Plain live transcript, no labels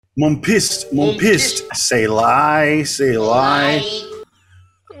Mon pist, say lie,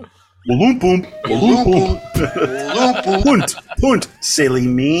 Balloon boom, punt,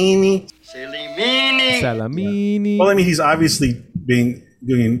 salimini. Salamini. Well, I mean, he's obviously doing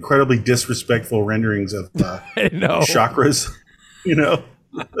incredibly disrespectful renderings of chakras. You know,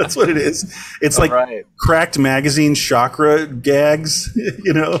 that's what it is. It's all like right. Cracked magazine chakra gags.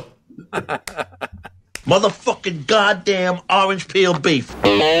 You know, motherfucking goddamn orange peel beef.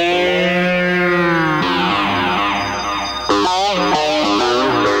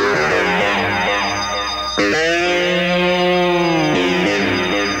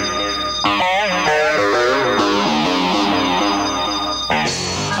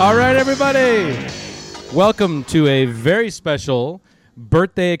 All right, everybody. Welcome to a very special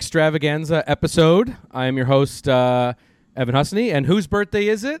birthday extravaganza episode. I am your host, Evan Husney. And whose birthday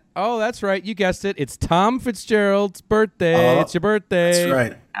is it? Oh, that's right. You guessed it. It's Tom Fitzgerald's birthday. It's your birthday. That's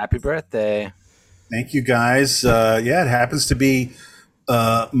right. Happy birthday. Thank you, guys. Yeah, it happens to be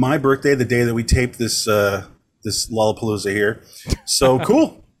my birthday, the day that we taped this Lollapalooza here. So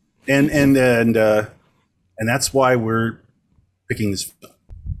cool. And that's why we're picking this film.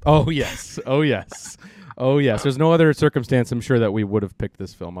 Oh, yes. There's no other circumstance, I'm sure, that we would have picked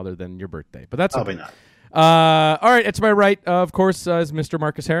this film other than your birthday. But that's probably not. All right. It's my right, of course, is Mr.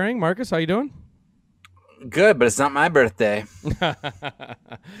 Marcus Herring. Marcus, how you doing? Good, but it's not my birthday. You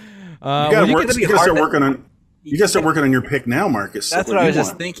gotta start working on. You got to start working on your pick now, Marcus. That's what I was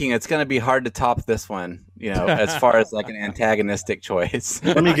just thinking. It's going to be hard to top this one, you know, as far as like an antagonistic choice.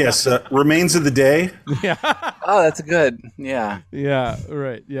 Let me guess. Remains of the Day? Yeah. Oh, that's good. Yeah. Yeah,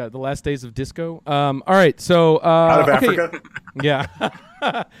 right. Yeah, The Last Days of Disco. All right, so... Out of Africa? Yeah.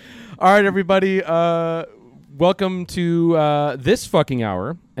 All right, everybody. Welcome to this fucking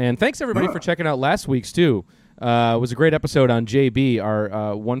hour. And thanks, everybody, for checking out last week's, too. It was a great episode on JB.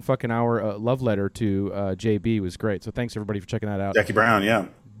 Our 1 fucking hour love letter to JB was great. So thanks, everybody, for checking that out. Jackie Brown, yeah.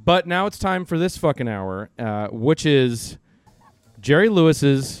 But now it's time for this fucking hour, which is Jerry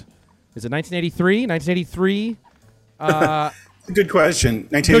Lewis's, is it 1983? 1983? Good question.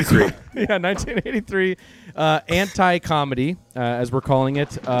 1983. Yeah, 1983 anti-comedy, as we're calling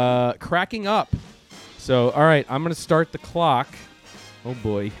it, Cracking Up. So, all right, I'm going to start the clock. Oh,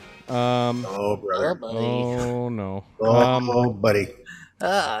 boy. Oh, brother. Oh, no. Oh, buddy.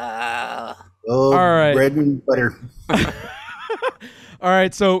 Oh, all right. Bread and butter. All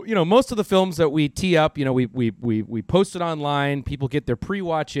right, so, you know, most of the films that we tee up, you know, we post it online, people get their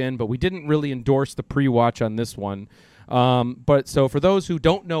pre-watch in, but we didn't really endorse the pre-watch on this one. But so for those who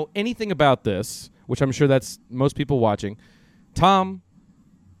don't know anything about this, which I'm sure that's most people watching, Tom,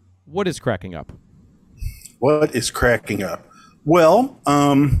 what is Cracking Up? What is Cracking Up? Well,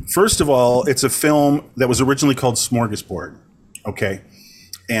 first of all, it's a film that was originally called Smorgasbord, okay?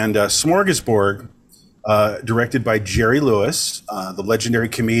 And Smorgasbord, directed by Jerry Lewis, the legendary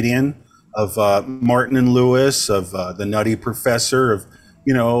comedian of Martin and Lewis, of The Nutty Professor, of,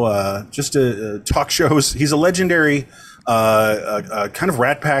 you know, just talk shows. He's a legendary kind of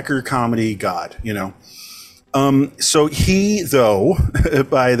Rat Packer comedy god, you know. So he, though,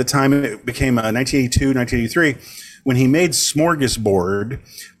 by the time it became 1982, 1983, when he made Smorgasbord,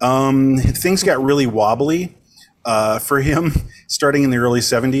 things got really wobbly for him starting in the early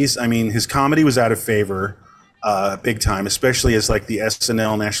 70s. I mean, his comedy was out of favor big time, especially as like the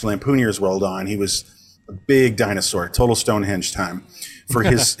SNL National Lampooners rolled on. He was a big dinosaur, total Stonehenge time for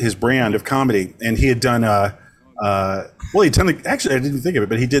his brand of comedy. And he had done actually, I didn't think of it,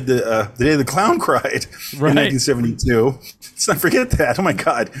 but he did the Day the Clown Cried in 1972. Let's not forget that. Oh my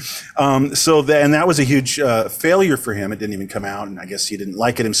God. And that was a huge failure for him. It didn't even come out, and I guess he didn't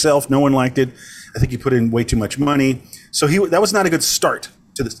like it himself. No one liked it. I think he put in way too much money. So that was not a good start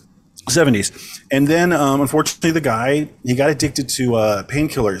to the 70s. And then, unfortunately, the guy, he got addicted to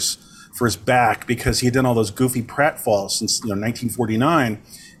painkillers for his back because he had done all those goofy pratfalls since 1949.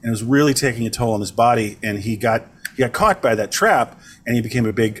 And it was really taking a toll on his body, and he got caught by that trap, and he became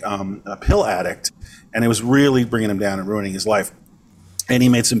a big pill addict, and it was really bringing him down and ruining his life. And he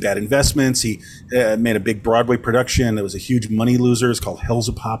made some bad investments. He made a big Broadway production that was a huge money loser. It's called Hell's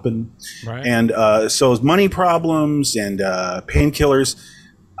a Poppin'. Right. And so his money problems and painkillers.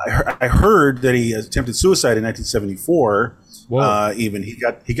 I heard that he attempted suicide in 1974. Even he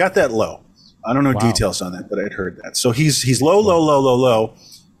got that low. I don't know details on that, but I'd heard that. So he's low.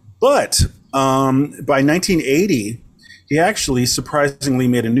 But by 1980, he actually surprisingly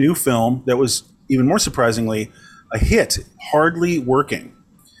made a new film that was even more surprisingly a hit, Hardly Working,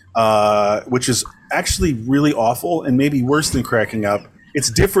 which is actually really awful and maybe worse than Cracking Up. It's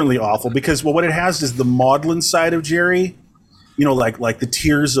differently awful because, well, what it has is the maudlin side of Jerry. like the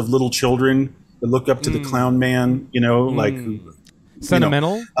tears of little children that look up to the clown man, like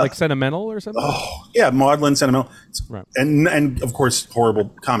sentimental, like sentimental or something. Oh yeah, maudlin, sentimental, Right. and of course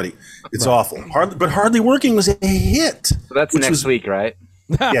horrible comedy. It's awful. But Hardly Working was a hit. So that's next week, right?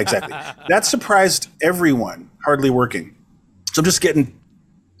 Yeah, exactly. That surprised everyone. Hardly Working. So I'm just getting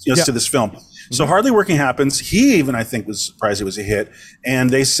to this film. So Hardly Working happens. He even, I think, was surprised it was a hit. And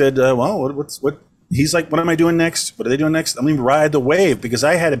they said, well, what? He's like, what am I doing next? What are they doing next? I'm going to ride the wave, because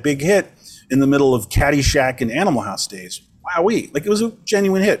I had a big hit in the middle of Caddyshack and Animal House days. Wowee. Like, it was a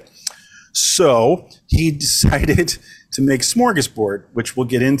genuine hit. So he decided to make Smorgasbord, which we'll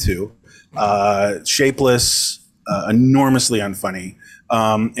get into. Shapeless, enormously unfunny,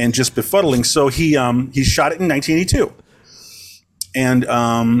 and just befuddling. So he shot it in 1982. And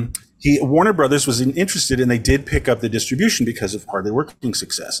Warner Brothers was interested, and they did pick up the distribution because of Hardly Working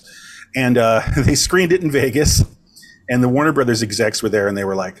success. And they screened it in Vegas, and the Warner Brothers execs were there, and they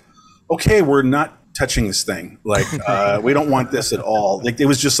were like, okay, we're not touching this thing. Like, we don't want this at all. Like, it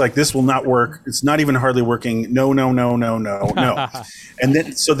was just like, this will not work. It's not even Hardly Working. No. And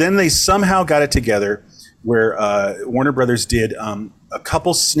then they somehow got it together where Warner Brothers did a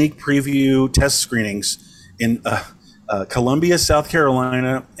couple sneak preview test screenings in Columbia, South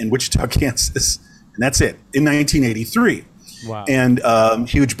Carolina, and Wichita, Kansas. And that's it, in 1983. Wow. And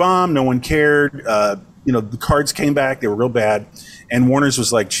huge bomb. No one cared. The cards came back. They were real bad. And Warner's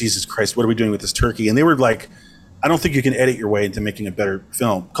was like, Jesus Christ, what are we doing with this turkey? And they were like, I don't think you can edit your way into making a better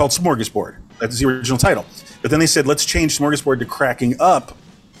film, called Smorgasbord. That's the original title. But then they said, let's change Smorgasbord to Cracking Up,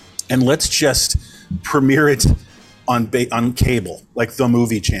 and let's just premiere it on cable, like the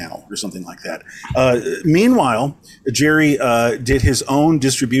Movie Channel or something like that. Meanwhile, Jerry did his own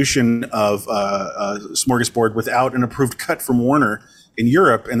distribution of Smorgasbord without an approved cut from Warner in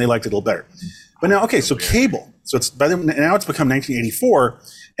Europe, and they liked it a little better. But now, okay, so cable. So now it's become 1984,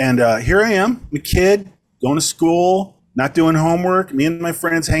 and here I am, a kid going to school, not doing homework. Me and my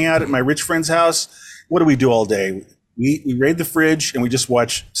friends hang out at my rich friend's house. What do we do all day? We raid the fridge and we just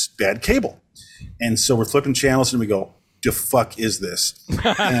watch bad cable. And so we're flipping channels and we go, the fuck is this?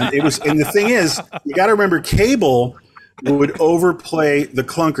 And the thing is, you got to remember, cable would overplay the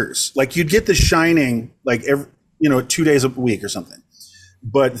clunkers. Like, you'd get The Shining like 2 days a week or something.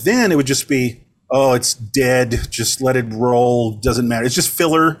 But then it would just be, oh, it's dead. Just let it roll. Doesn't matter. It's just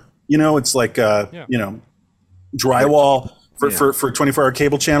filler. It's like, drywall for 24-hour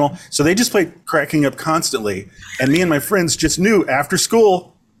cable channel. So they just played Cracking Up constantly. And me and my friends just knew after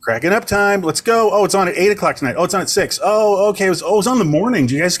school, Cracking Up time. Let's go. Oh, it's on at 8 o'clock tonight. Oh, it's on at 6. Oh, okay. It was on in the morning.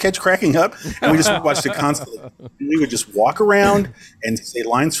 Did you guys catch Cracking Up? And we just watched it constantly. And we would just walk around and say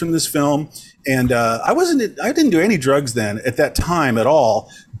lines from this film. And I didn't do any drugs then at that time at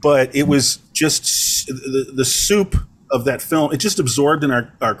all. But it was just the soup of that film. It just absorbed in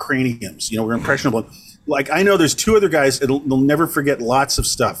our craniums. We're impressionable. Like, I know there's two other guys they'll never forget lots of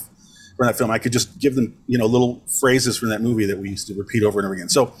stuff from that film. I could just give them, little phrases from that movie that we used to repeat over and over again.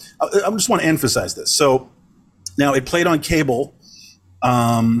 So I just want to emphasize this. So now it played on cable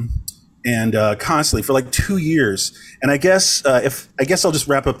and constantly for like 2 years. And I guess I'll just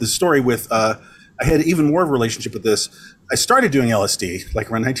wrap up this story with I had even more of a relationship with this. I started doing LSD like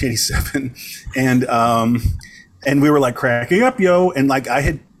around 1987, and we were like cracking up, yo, and like I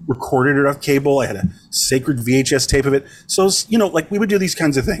had recorded it off cable. I had a sacred VHS tape of it. So like we would do these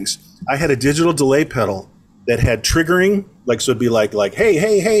kinds of things. I had a digital delay pedal that had triggering, like, so it'd be like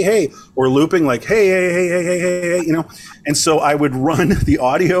hey, or looping like hey, And so I would run the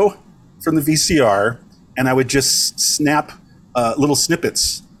audio from the VCR, and I would just snap little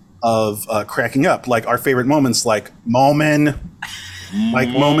snippets of Cracking Up, like our favorite moments, like moment.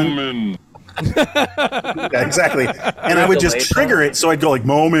 Yeah, exactly. And I would just trigger it, so I'd go like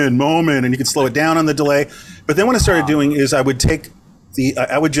moment, and you could slow it down on the delay. But then what I started doing is I would take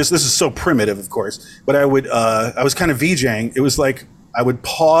this is so primitive, of course, but I was kind of VJing. It was like I would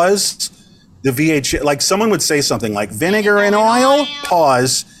pause the VH, like someone would say something like vinegar and oil,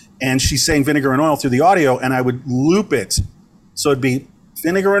 pause, and she's saying vinegar and oil through the audio, and I would loop it. So it'd be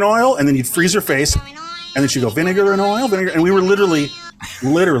vinegar and oil, and then you'd freeze her face, and then she'd go vinegar and oil, vinegar, and we were literally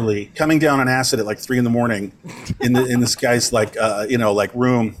coming down on acid at like 3 a.m. in this guy's like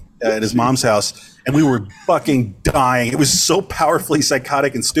room at his mom's house, and we were fucking dying. It was so powerfully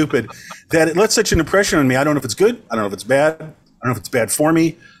psychotic and stupid that it left such an impression on me. I don't know if it's good. I don't know if it's bad. I don't know if it's bad for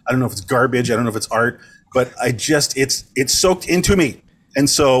me. I don't know if it's garbage. I don't know if it's art, but it's soaked into me. And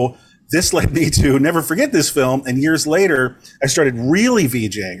so this led me to never forget this film. And years later, I started really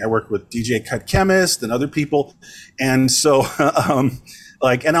VJing. I worked with DJ Cut Chemist and other people. And so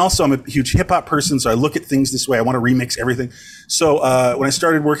Like, and also I'm a huge hip hop person, so I look at things this way. I want to remix everything. So when I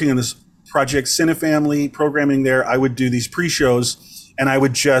started working on this project, Cinefamily, programming there, I would do these pre-shows, and I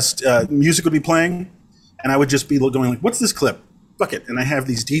would just music would be playing, and I would just be going like, "What's this clip? Fuck it!" And I have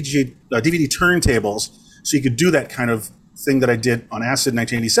these DVD turntables, so you could do that kind of thing that I did on Acid in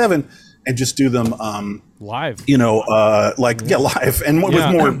 1987, and just do them live. Live, and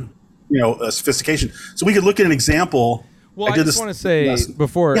with more sophistication. So we could look at an example. Well, I just want to say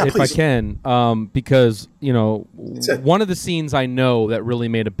before, if please. I can, because one of the scenes I know that really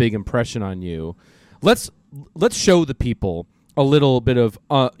made a big impression on you. Let's show the people a little bit of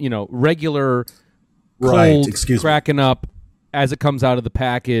regular cold cracking up as it comes out of the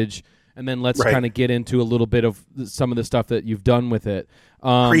package, and then let's kind of get into a little bit of some of the stuff that you've done with it.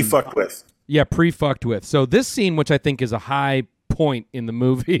 Pre-fucked with. Yeah, pre-fucked with. So this scene, which I think is a high point in the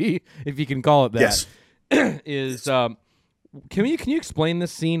movie, if you can call it that, is. Can you explain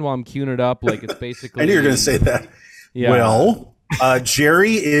this scene while I'm queuing it up? Like, it's basically. I knew you were going to say that. Yeah. Well,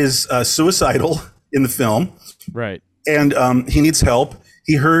 Jerry is suicidal in the film, right? And he needs help.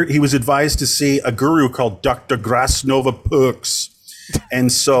 He was advised to see a guru called Dr. Grasnova Pux, and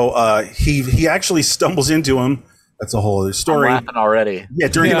so he actually stumbles into him. That's a whole other story. I'm laughing already. Yeah,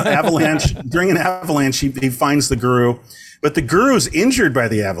 during an avalanche. He finds the guru, but the guru's injured by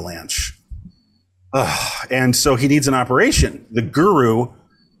the avalanche. And so he needs an operation. The guru,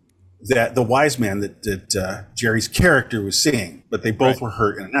 the wise man that Jerry's character was seeing, but they both were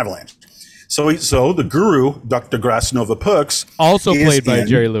hurt in an avalanche. So the guru, Dr. Grasnova Pux, also played by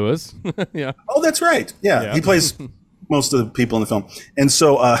Jerry Lewis. Yeah. Oh, that's right. Yeah, he plays most of the people in the film. And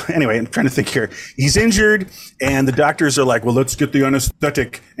so anyway, I'm trying to think here. He's injured, and the doctors are like, "Well, let's get the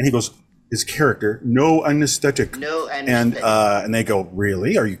anesthetic," and he goes. His character, no anesthetic. No anesthetic. And they go,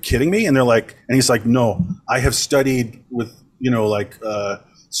 "Really? Are you kidding me?" And they're like, and he's like, "No, I have studied with,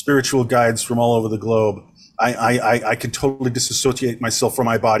 spiritual guides from all over the globe. I can totally disassociate myself from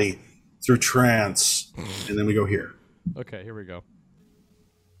my body through trance." And then we go here. Okay, here we go.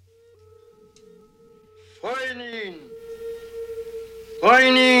 Fighting.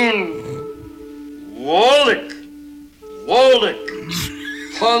 Wallach.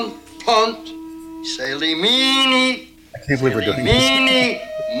 Punt, Salimini, I can't believe we're doing this.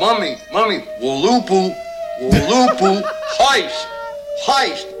 Mummy, Wolupu,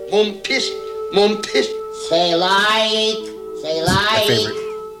 Heist, Mumpist, say like, My favorite.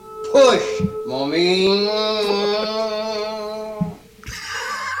 push, Mummy.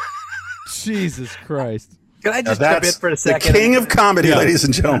 Jesus Christ. Can I just jump in for a second? The king of comedy, ladies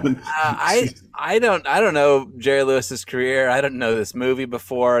and gentlemen. I don't know Jerry Lewis's career. I don't know this movie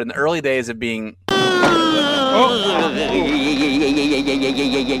before. In the early days of being.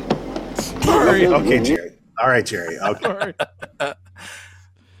 Sorry. Okay, Jerry. All right, Jerry. Okay.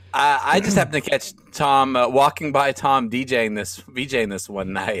 I just happened to catch Tom walking by Tom VJing this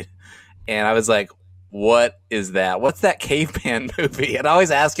one night, and I was like, "What is that? What's that caveman movie?" And I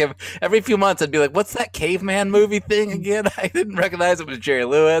always ask him every few months. I'd be like, "What's that caveman movie thing again?" I didn't recognize it was Jerry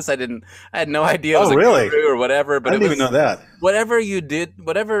Lewis. I had no idea it was really? Guru or whatever. But I didn't even know that. Whatever you did,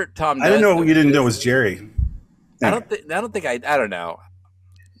 whatever Tom. I didn't know you didn't know it was Jerry. I don't think I don't know.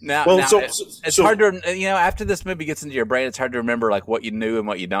 Now, it's hard to after this movie gets into your brain, it's hard to remember like what you knew and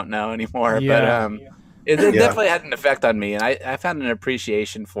what you don't know anymore. Yeah. But it definitely had an effect on me, and I found an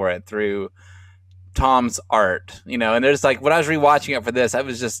appreciation for it through Tom's art, and there's like when I was rewatching it for this, I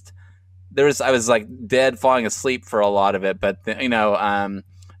was like dead falling asleep for a lot of it, but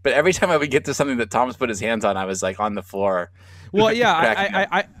but every time I would get to something that Tom's put his hands on, I was like on the floor. Well,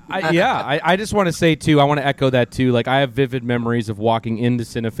 yeah, I just want to say too, I want to echo that too. Like I have vivid memories of walking into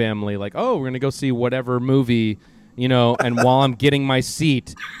Cinefamily, like, oh, we're gonna go see whatever movie, and while I'm getting my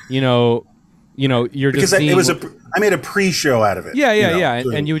seat, you're because just seeing. I made a pre-show out of it. Yeah.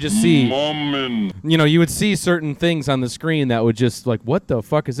 And you would just see, you would see certain things on the screen that would just like, what the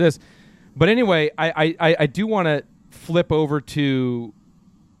fuck is this? But anyway, I do want to flip over to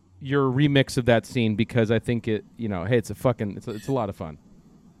your remix of that scene because I think it, hey, it's a lot of fun.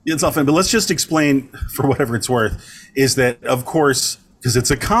 It's all fun, but let's just explain for whatever it's worth is that, of course, because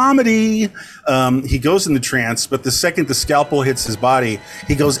it's a comedy, he goes in the trance, but the second the scalpel hits his body,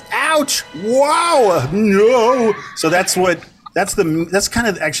 he goes, ouch, wow, no. So that's kind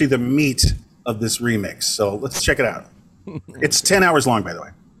of actually the meat of this remix. So let's check it out. It's 10 hours long, by the way.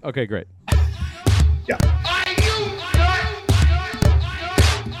 Okay, great. Yeah.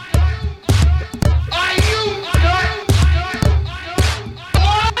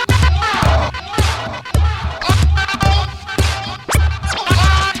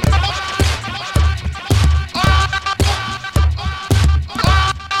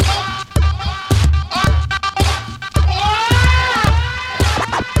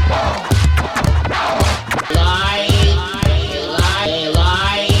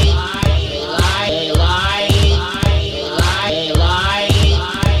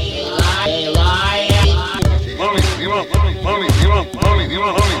 10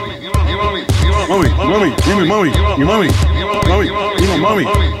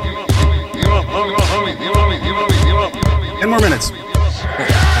 more minutes. For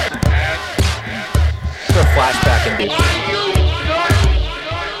a flashback and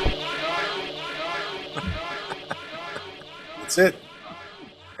That's it.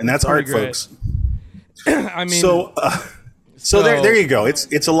 And that's art, great. folks. I mean, So there you go.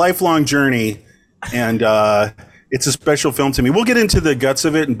 It's a lifelong journey, and it's a special film to me. We'll get into the guts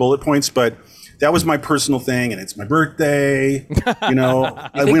of it and bullet points, but that was my personal thing, and it's my birthday. You know,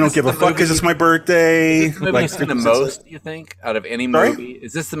 we don't give a fuck because it's my birthday. Is this the movie you've seen the most, you think, out of any movie?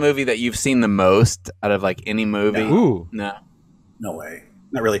 Is this the movie that you've seen the most out of like any movie? Ooh. No way,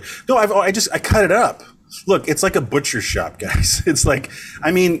 not really. No, I cut it up. Look, it's like a butcher shop, guys. It's like,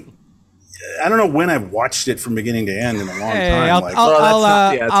 I mean, I don't know when I've watched it from beginning to end in a long time.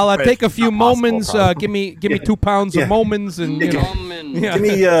 I'll take a few moments. Give me 2 pounds of moments, and you know.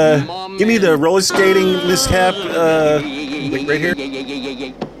 Give me the roller skating mishap, like right here.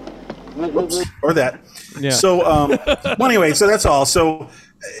 Whoops. Or that. Yeah. So, well, anyway, so that's all. So,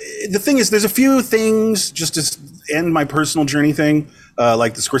 the thing is, there's a few things just to end my personal journey thing,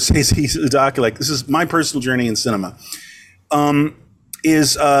 like the Scorsese doc. Like, this is my personal journey in cinema.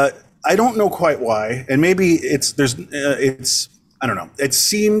 I don't know quite why, and maybe it's I don't know. It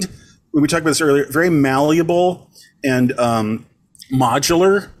seemed, when we talked about this earlier, very malleable and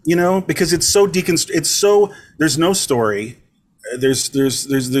modular, you know, because it's so there's no story,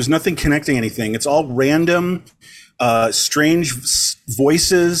 there's nothing connecting anything. It's all random, strange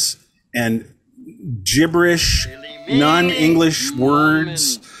voices and gibberish, non-English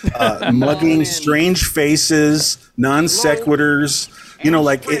words, mugging, strange faces, non sequiturs. You know,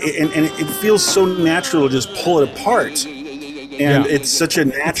 like, it feels so natural to just pull it apart, and it's such a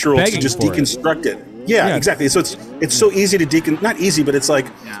natural to just deconstruct it. Yeah, exactly. So it's so easy to not easy, but it's like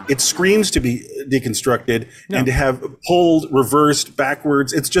it screams to be deconstructed and to have pulled, reversed,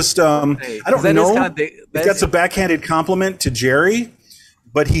 backwards. It's just I don't know. That's a backhanded compliment to Jerry,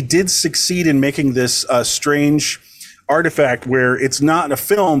 but he did succeed in making this strange artifact where it's not a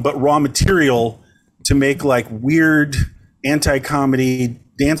film but raw material to make like weird anti-comedy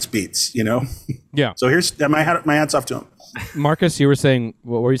dance beats, you know? Yeah. So here's my hats off to him. Marcus, you were saying,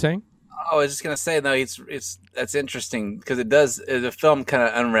 what were you saying? Oh, I was just gonna say, no, that's interesting because the film kind of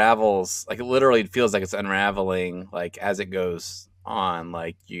unravels, like it literally feels like it's unraveling, like as it goes on.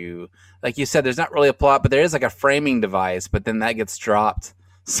 Like you said, there's not really a plot, but there is like a framing device, but then that gets dropped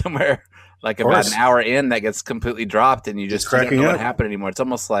somewhere, like about an hour in, that gets completely dropped, and you don't know what happened anymore. It's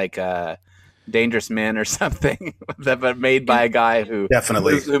almost like Dangerous Men or something, but made by a guy who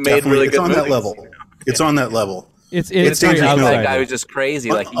made really good movies. That level. It's on that level. It's that guy who's just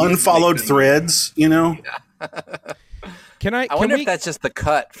crazy, like unfollowed threads, you know. I wonder if that's just the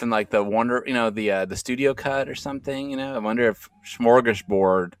cut from like the Warner, you know, the studio cut or something. You know, I wonder if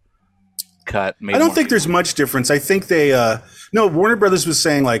Smorgasbord cut. I don't think there's much difference. I think they Warner Brothers was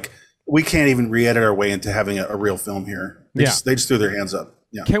saying like, we can't even re-edit our way into having a real film here. They just threw their hands up.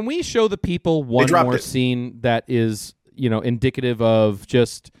 Yeah. Can we show the people one more scene that is, you know, indicative of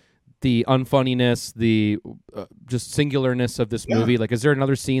just the unfunniness, the just singularness of this movie? Like, is there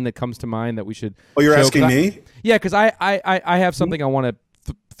another scene that comes to mind that we should? Oh, you're asking me? Yeah, because I have something I want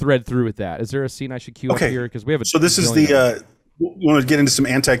to thread through with that. Is there a scene I should cue up here? Because we have So this is the we want to get into some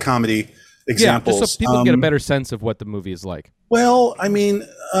anti-comedy examples. Yeah, just so people get a better sense of what the movie is like. Well, I mean,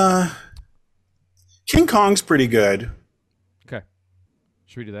 King Kong's pretty good. Okay.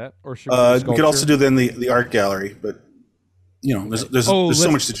 Should we do that, or should we could also do then the art gallery? But you know, there's so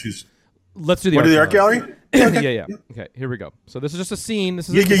much to choose. Let's do the art gallery. Okay. Yeah. Okay, here we go. So this is just a scene. This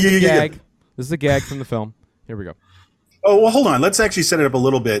is a gag. This is a gag from the film. Here we go. Oh, well, hold on. Let's actually set it up a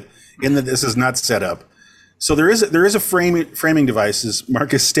little bit in that this is not set up. So there is a framing device, as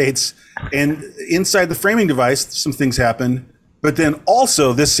Marcus states, and inside the framing device, some things happen. But then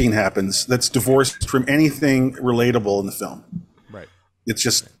also this scene happens that's divorced from anything relatable in the film. Right. It's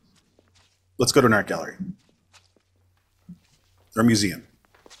just, let's go to an art gallery or museum.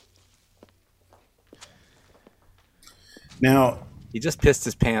 Now, he just pissed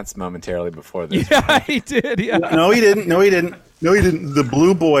his pants momentarily before this. Yeah, he did. Yeah. No, he didn't. The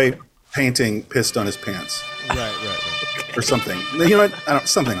Blue Boy painting pissed on his pants. Right. Or something. You know what?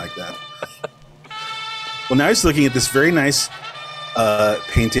 Something like that. Well, now he's looking at this very nice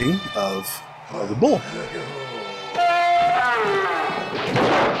painting of the bull.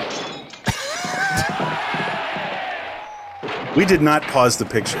 We did not pause the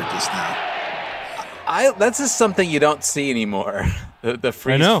picture just now. That's just something you don't see anymore. The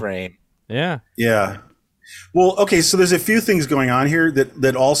freeze frame. Yeah. Yeah. Well, okay, so there's a few things going on here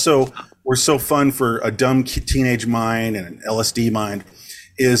that also were so fun for a dumb teenage mind and an LSD mind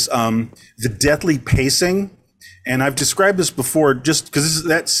is the deathly pacing. And I've described this before just because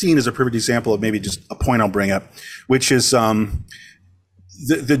that scene is a perfect example of maybe just a point I'll bring up, which is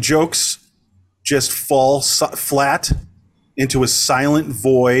the jokes just fall flat into a silent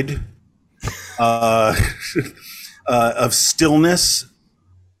void of stillness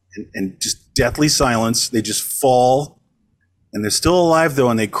and just deathly silence. They just fall, and they're still alive though,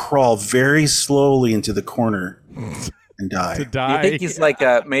 and they crawl very slowly into the corner and die. To die. I think he's like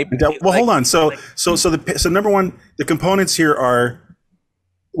maybe. Well, hold on. So number one, the components here are,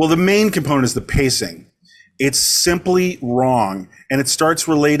 well, the main component is the pacing. It's simply wrong, and it starts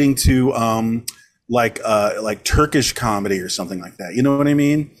relating to like Turkish comedy or something like that. You know what I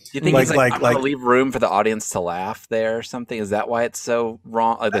mean? Do you think it's like to leave room for the audience to laugh there or something? Is that why it's so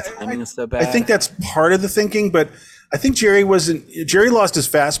wrong? Like the timing is so bad? I think that's part of the thinking, but I think Jerry lost his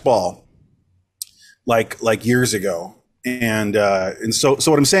fastball like years ago. And so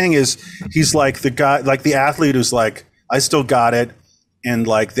what I'm saying is he's like the guy, like the athlete who's like, I still got it. And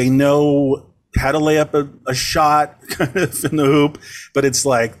like, they know how to lay up a shot kind of in the hoop, but it's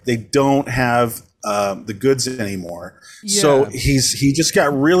like, they don't have the goods anymore. Yeah. So he just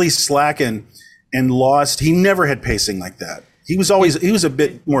got really slacking and lost. He never had pacing like that. He was a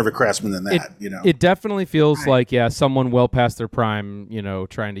bit more of a craftsman than that, you know. It definitely feels like, someone well past their prime,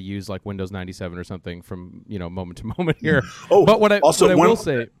 trying to use like Windows 97 or something from, moment to moment here. But what I will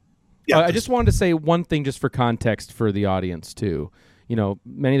say, I just wanted to say one thing just for context for the audience too.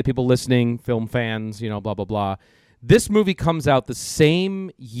 Many of the people listening, film fans, blah, blah, blah. This movie comes out the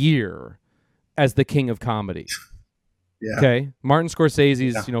same year as The King of Comedy. Yeah. Okay? Martin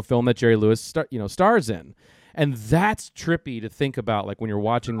Scorsese's, film that Jerry Lewis stars in. And that's trippy to think about, like when you're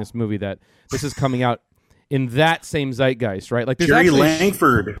watching this movie, that this is coming out in that same zeitgeist, right? Like there's Jerry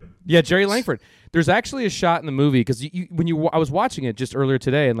Langford. Jerry Langford. There's actually a shot in the movie because I was watching it just earlier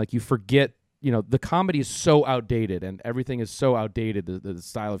today, and like you forget, the comedy is so outdated and everything is so outdated, the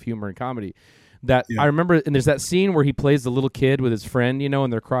style of humor and comedy. That I remember, and there's that scene where he plays the little kid with his friend,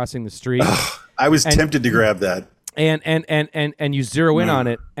 and they're crossing the street. I was tempted to grab that. And you zero in on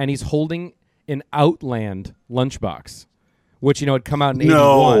it, and he's holding an Outland lunchbox, which had come out in 81.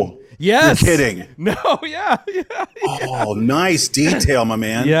 No. Yes. You're kidding. No, yeah. Oh, nice detail, my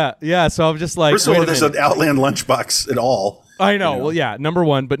man. Yeah. So I'm just like, first of all, there's an Outland lunchbox at all. I know. Well, yeah, number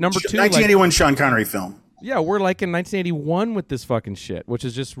one. But number two, 1981 Sean Connery film. Yeah, we're like in 1981 with this fucking shit, which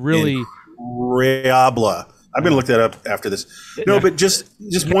is just really incredible. I'm going to look that up after this. No, but just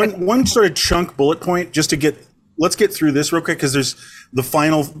one sort of chunk bullet point just to let's get through this real quick because there's the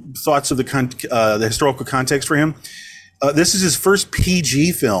final thoughts of the historical context for him. This is his first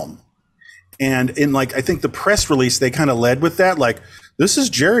PG film. And in I think the press release, they kind of led with that. Like, this is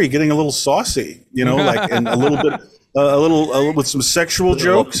Jerry getting a little saucy, and a little bit, with some sexual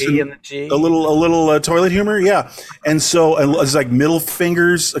jokes, and a little toilet humor. Yeah. And so it's like middle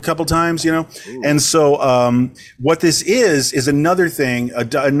fingers a couple times, Ooh. And so what this is another thing,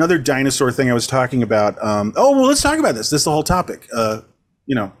 another dinosaur thing I was talking about. Let's talk about this. This is the whole topic,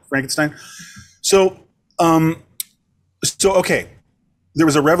 Frankenstein. So okay. There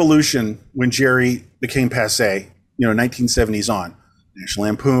was a revolution when Jerry became passé, 1970s on. National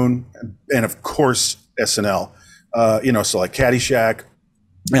Lampoon, and of course SNL. So like Caddyshack,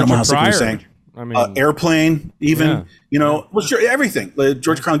 Animal House, like you were saying, Airplane, even, everything.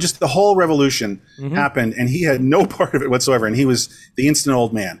 George Carlin, just the whole revolution happened, and he had no part of it whatsoever, and he was the instant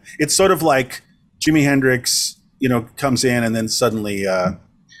old man. It's sort of like Jimi Hendrix, comes in, and then suddenly,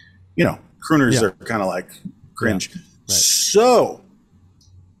 crooners are kind of like cringe. Yeah. Right. So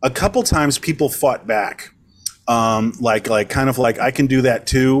a couple times people fought back, kind of like I can do that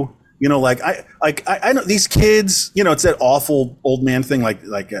too. I know these kids. It's that awful old man thing, like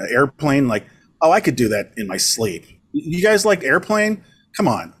Airplane. Like, I could do that in my sleep. You guys like Airplane? Come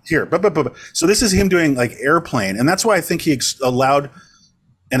on, here. So this is him doing like Airplane, and that's why I think he allowed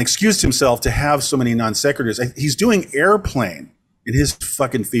and excused himself to have so many non sequiturs. He's doing Airplane in his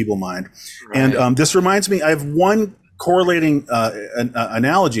fucking feeble mind, right. And this reminds me. I have one correlating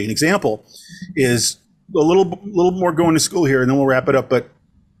analogy. An example is a little more going to school here, and then we'll wrap it up. But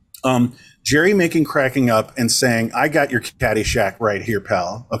Jerry cracking up and saying, "I got your Caddyshack right here,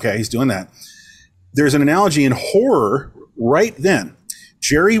 pal." Okay, he's doing that. There's an analogy in horror right then.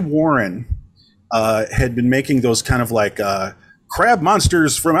 Jerry Warren had been making those kind of like crab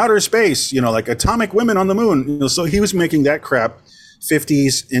monsters from outer space, like atomic women on the moon. So he was making that crap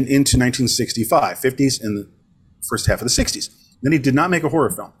 50s and into 1965, 50s and the first half of the 60s. Then he did not make a horror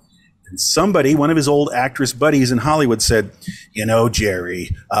film. And somebody, one of his old actress buddies in Hollywood, said,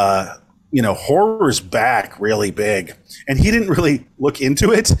 Jerry, horror's back really big. And he didn't really look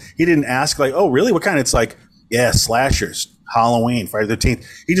into it. He didn't ask, like, oh, really? What kind? It's like, yeah, slashers, Halloween, Friday the 13th.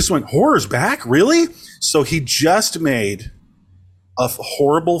 He just went, horror's back? Really? So he just made a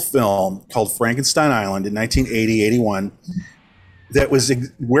horrible film called Frankenstein Island in 1980-81 that was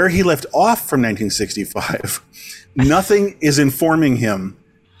where he left off from 1965. Nothing is informing him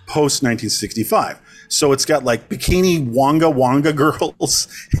post 1965. So it's got like bikini wonga girls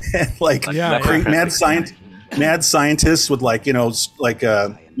and like mad scientists with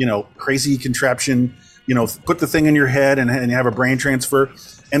crazy contraption, put the thing in your head and you have a brain transfer.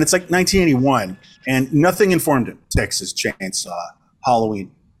 And it's like 1981 and nothing informed him. Texas Chainsaw,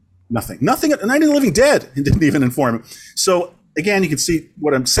 Halloween, nothing. Night of the Living Dead, it didn't even inform him. So again, you can see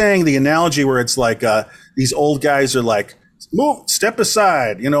what I'm saying, the analogy where it's like these old guys are like, move, step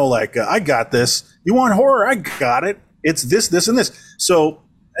aside, I got this. You want horror? I got it. It's this, and this. So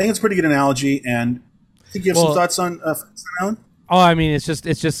I think it's a pretty good analogy. And I think you have some thoughts on Frankenstein Island? Oh, I mean, it's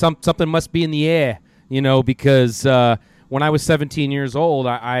just something must be in the air, because when I was 17 years old,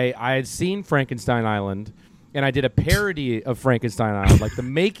 I had seen Frankenstein Island, and I did a parody of Frankenstein Island, like the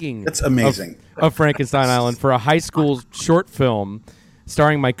making That's amazing. Of Frankenstein Island for a high school short film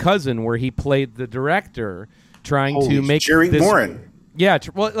starring my cousin where he played the director trying to make Jerry this, Morin. Yeah,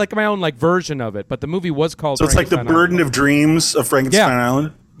 well, like my own version of it, but the movie was called So it's like the burden of dreams of Frankenstein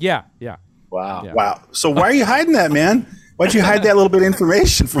Island? Yeah. Wow. Yeah. Wow. So why are you hiding that, man? Why'd you hide that little bit of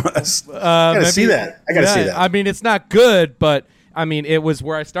information from us? I gotta see that. See that. I mean, it's not good, but I mean, it was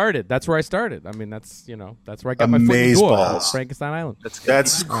where I started. That's where I started. I mean, that's where I got my foot in the door. Frankenstein Island.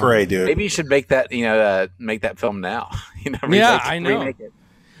 That's crazy, dude. Maybe you should make that make that film now. I know. Remake it.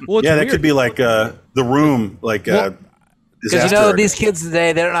 Well, that could be like The Room, like because these kids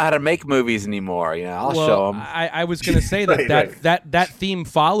today, they don't know how to make movies anymore. I'll show them. I was going to say that theme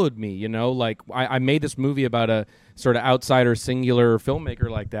followed me. Like I made this movie about a sort of outsider singular filmmaker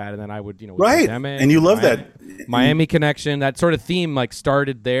like that, and then I would right, Pandemic, and you love that Miami Connection, that sort of theme like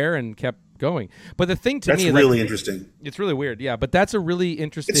started there and kept going. But the thing to me is really interesting. It's really weird, yeah. But that's a really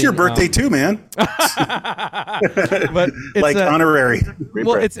interesting. It's your birthday too, man. But it's like honorary.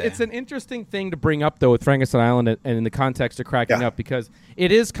 Well, it's an interesting thing to bring up though with Frankenstein Island and in the context of cracking up, because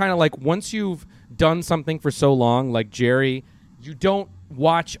it is kind of like once you've done something for so long, like Jerry, you don't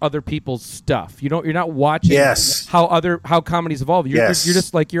watch other people's stuff. You're not watching how comedies evolve. You're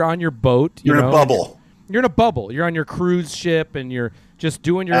just like you're on your boat. You're in a bubble. You're in a bubble. You're on your cruise ship and you're just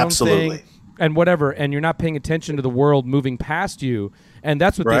doing your own thing and whatever, and you're not paying attention to the world moving past you. And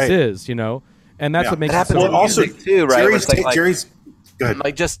that's what this is, And that's what makes it so also too, right? Jerry's good.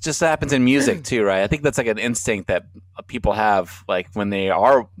 Like just happens in music too, right? I think that's like an instinct that people have, like when they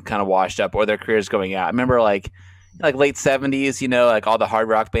are kind of washed up or their career's going out. I remember like late 70s, like all the hard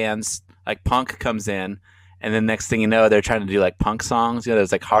rock bands, like punk comes in, and then next thing you know, they're trying to do like punk songs.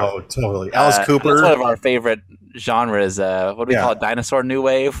 There's like hard. Oh, totally. Alice Cooper. That's one of our favorite genres. What do we call it? Dinosaur new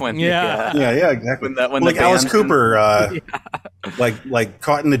wave. When exactly. When like Alice Cooper, like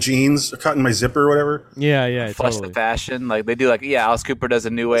caught in the jeans, caught in my zipper, or whatever. Yeah. Flush the Fashion. Like they do Alice Cooper does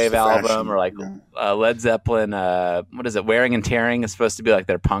a new wave album, or like Led Zeppelin. What is it? Wearing and Tearing is supposed to be like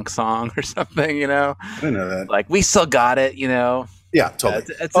their punk song or something. I didn't know that. Like We Still Got It. Yeah,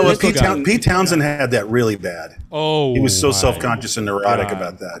 totally. Pete Townsend had that really bad. Oh, he was so self-conscious and neurotic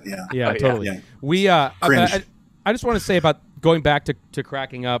about that. Yeah, totally. Yeah. We I just want to say about going back to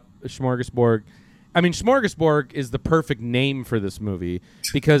cracking up Smorgasbord. I mean, Smorgasbord is the perfect name for this movie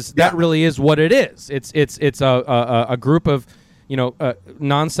because that really is what it is. It's a group of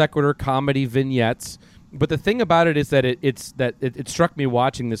non sequitur comedy vignettes. But the thing about it is that it struck me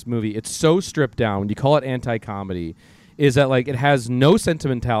watching this movie. It's so stripped down. When you call it anti-comedy, is that like it has no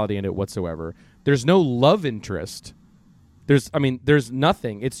sentimentality in it whatsoever. There's no love interest. There's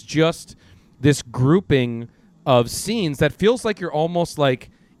nothing. It's just this grouping of scenes that feels like you're almost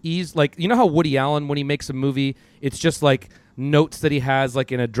like how Woody Allen, when he makes a movie, it's just like notes that he has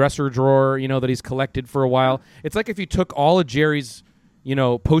like in a dresser drawer, that he's collected for a while. It's like if you took all of Jerry's,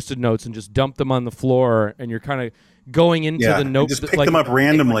 Post-it notes and just dumped them on the floor, and you're kind of going into the notes. Just pick them up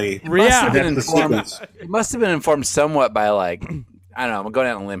randomly. It must have been informed somewhat by like, I don't know, I'm going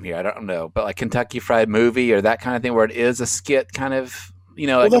out on a limb here. I don't know, but like Kentucky Fried Movie or that kind of thing, where it is a skit kind of,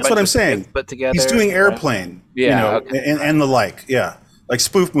 well, that's what I'm saying. Put together. He's doing Airplane, and the like, like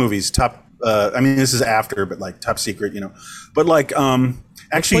spoof movies. This is after, but like Top Secret, But like,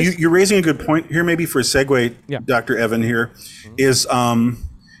 actually, you're raising a good point here. Maybe for a segue, Dr. Evan here is,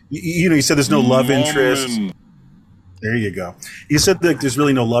 you said there's no love interest. There you go. You said that there's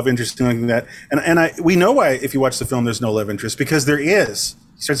really no love interest in that, and we know why. If you watch the film, there's no love interest because there is.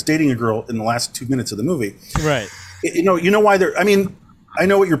 He starts dating a girl in the last 2 minutes of the movie. Right. You know why there. I mean, I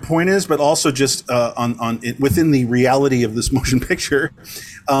know what your point is, but also just within the reality of this motion picture,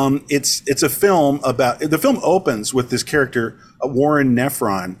 it's a film about. The film opens with this character, Warren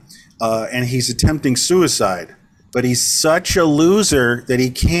Nephron, and he's attempting suicide. But he's such a loser that he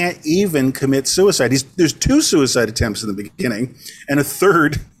can't even commit suicide. There's 2 suicide attempts in the beginning and a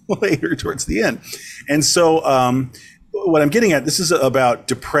third later towards the end. And so what I'm getting at, this is about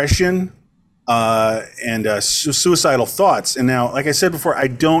depression and suicidal thoughts. And now, like I said before, I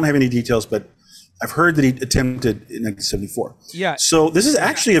don't have any details, but I've heard that he attempted in 1974. Yeah. So this is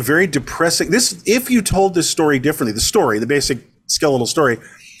actually a very depressing. If you told this story differently, the basic skeletal story,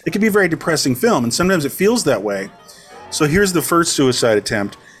 it could be a very depressing film, and sometimes it feels that way. So here's the first suicide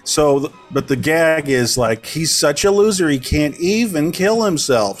attempt. But the gag is like, he's such a loser, he can't even kill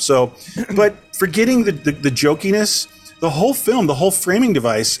himself. So, but forgetting the jokiness, the whole film, the whole framing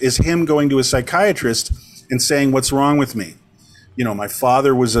device is him going to a psychiatrist and saying, what's wrong with me? You know, my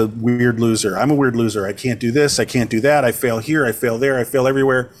father was a weird loser. I'm a weird loser. I can't do this. I can't do that. I fail here. I fail there. I fail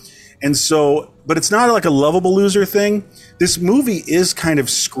everywhere. And so, but it's not like a lovable loser thing. This movie is kind of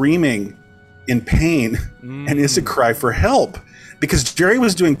screaming in pain and is a cry for help because Jerry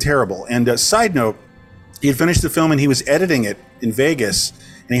was doing terrible. And side note, he had finished the film and he was editing it in Vegas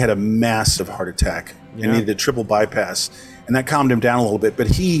and he had a massive heart attack and needed a triple bypass. And that calmed him down a little bit, but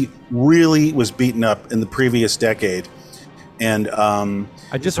he really was beaten up in the previous decade. And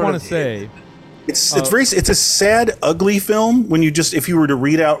I just want to say, it's a sad, ugly film when if you were to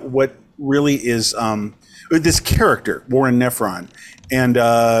read out what really is this character, Warren Nephron. And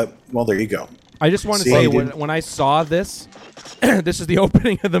well, there you go. I just want to say when I saw this, this is the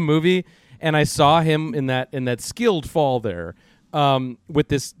opening of the movie, and I saw him in that skilled fall there with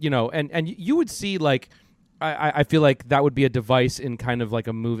this, and you would see like. I feel like that would be a device in kind of like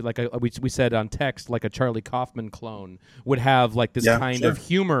a movie, like we said on text, like a Charlie Kaufman clone would have like this kind of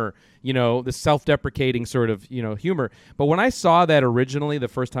humor, this self-deprecating sort of, humor. But when I saw that originally, the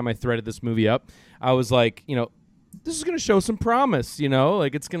first time I threaded this movie up, I was like, this is going to show some promise,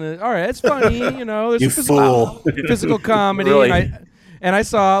 like it's going to, all right, it's funny, there's you physical comedy. Really? And I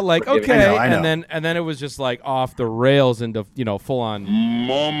saw like, okay, I know. and then it was just like off the rails into, full on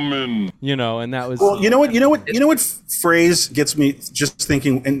Mommin'. and that was well, you know what phrase gets me just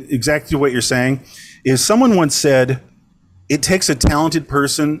thinking, and exactly what you're saying is someone once said, it takes a talented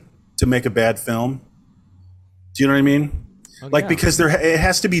person to make a bad film. Do you know what I mean? Because it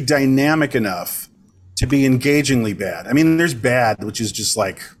has to be dynamic enough to be engagingly bad. I mean, there's bad, which is just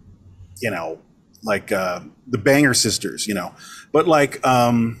like, the Banger Sisters, but like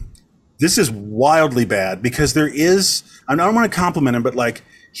this is wildly bad because there is. I don't want to compliment him, but like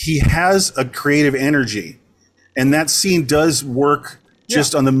he has a creative energy, and that scene does work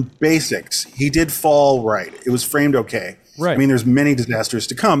just on the basics. He did fall right. It was framed okay. Right. I mean, there's many disasters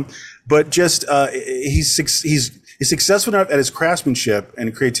to come, but just he's successful enough at his craftsmanship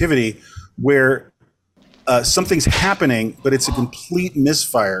and creativity where something's happening, but it's a complete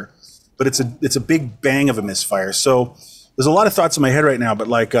misfire. But it's a big bang of a misfire. So there's a lot of thoughts in my head right now. But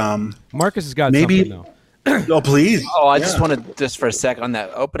like Marcus has got maybe. Something, though. Oh please. Oh, I just wanted just for a sec on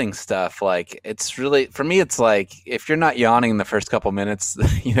that opening stuff. Like, it's really for me. It's like if you're not yawning the first couple minutes,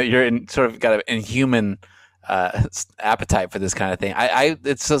 you're in sort of got an inhuman appetite for this kind of thing.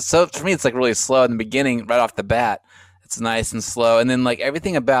 It's so for me, it's like really slow in the beginning, right off the bat. It's nice and slow, and then like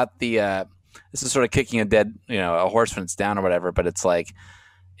everything about the this is sort of kicking a dead a horse when it's down or whatever. But it's like.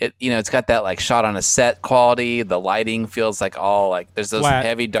 It's got that like shot on a set quality. The lighting feels like all like there's those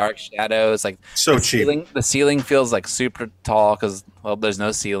heavy dark shadows. Like so cheap. The ceiling feels like super tall because there's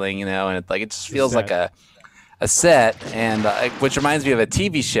no ceiling, and it just feels like a set, and which reminds me of a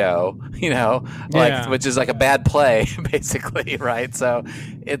TV show, which is like a bad play basically, right? So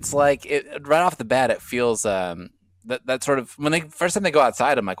it's like right off the bat it feels that sort of when first time they go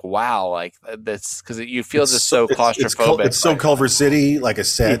outside, I'm like, wow, like this because you feel just so claustrophobic. It's so Culver City, like a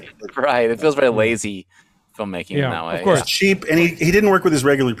set, right? It feels very lazy filmmaking in that way. Of course, it's cheap, and he didn't work with his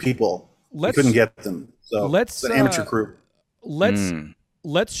regular people. He couldn't get them, so it's an amateur crew.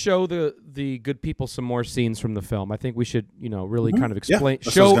 Let's show the good people some more scenes from the film. I think we should, really kind of explain,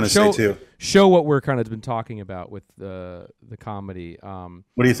 that's what I was gonna say too. Show what we're kind of been talking about with the comedy.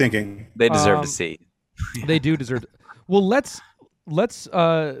 What are you thinking? They deserve to see. They do deserve. Well, let's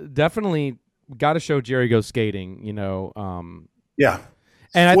definitely got to show Jerry Goes Skating. Yeah,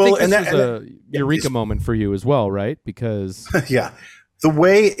 and I think this is a eureka moment for you as well, right? Because yeah, the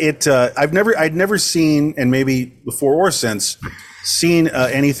way it, I'd never seen, and maybe before or since, seen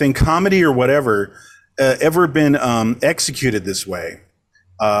anything comedy or whatever ever been executed this way.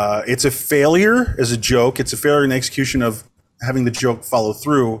 It's a failure as a joke. It's a failure in the execution of having the joke follow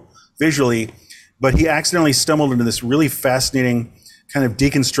through visually. But he accidentally stumbled into this really fascinating kind of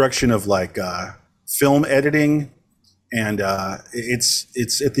deconstruction of like film editing, and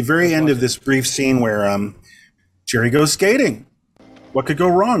it's at the very end of this brief scene where Jerry goes skating. What could go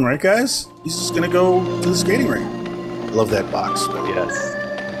wrong, right, guys? He's just gonna go to the skating rink. I love that box. Yes.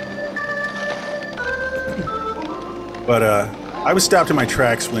 But I was stopped in my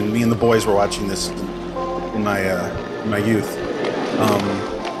tracks when me and the boys were watching this in my youth.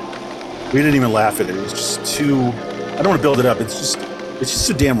 We didn't even laugh at it. It was just too. I don't want to build it up. It's just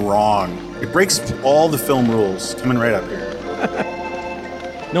so damn wrong. It breaks all the film rules. Coming right up here.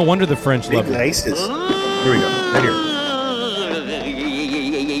 No wonder the French love it. Here we go. Right here.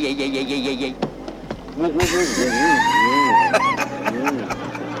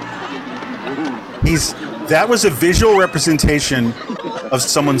 That was a visual representation of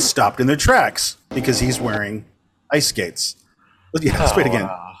someone stopped in their tracks because he's wearing ice skates. Yeah, let's play it again.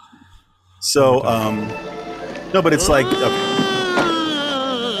 Wow. So, no, but it's like, okay.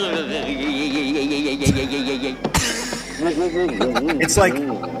 It's like,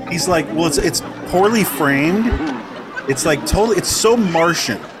 he's like, well, it's poorly framed. It's like totally, it's so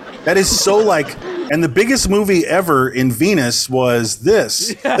Martian. That is so like, and the biggest movie ever in Venus was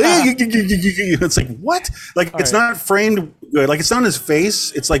this. Yeah. It's like, what? Like, it's not framed good. Like, it's not on his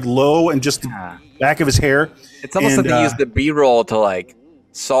face. It's like low and just the back of his hair. It's almost like they use the B-roll to like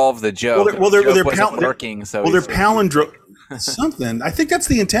solve the joke. Well, they're working. So they're palindrome something. I think that's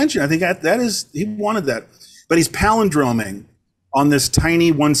the intention. I think that is, he wanted that, but he's palindroming on this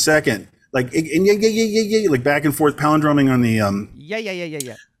tiny 1 second, like like back and forth palindroming on the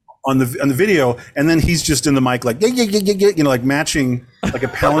on the video, and then he's just in the mic like like matching like a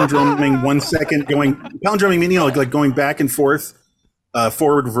palindroming 1 second palindroming meaning like going back and forth,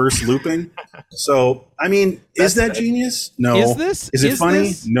 forward reverse looping. So I mean, is that genius? No. Is it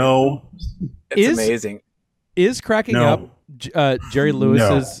funny? No. It's amazing. Is cracking up Jerry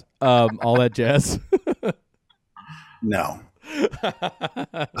Lewis's All That Jazz? No.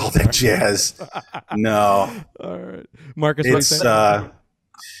 All that jazz. No. All right, Marcus. It's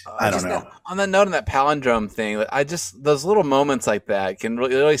I don't know. On that note, on that palindrome thing, I just, those little moments like that can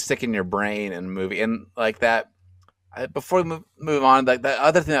really stick in your brain in a movie, and like that. Before we move on, like that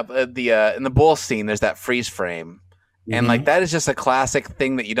other thing, in the bull scene, there's that freeze frame, and like that is just a classic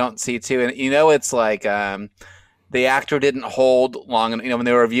thing that you don't see too. And it's like the actor didn't hold long, and when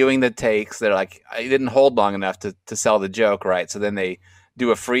they were reviewing the takes, they're like, I didn't hold long enough to sell the joke right. So then they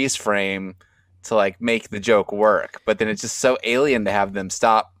do a freeze frame to like make the joke work, but then it's just so alien to have them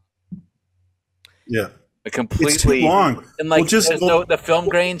stop. Yeah. Completely it's too long, and like the film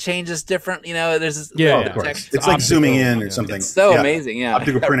grain changes different. There's this, of course. It's like zooming in or something. It's so amazing, yeah.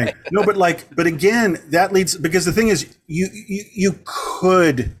 Optical printing. Right. No, but again, that leads, because the thing is, you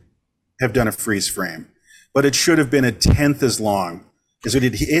could have done a freeze frame, but it should have been a tenth as long because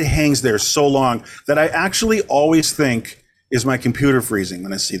it hangs there so long that I actually always think is my computer freezing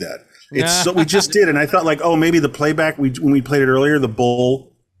when I see that. It's so we just did, and I thought like, oh, maybe the playback when we played it earlier, the bull.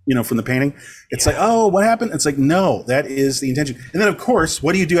 From the painting, it's like, oh, what happened? It's like, no, that is the intention. And then, of course,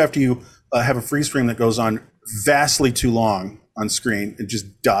 what do you do after you have a freeze frame that goes on vastly too long on screen? It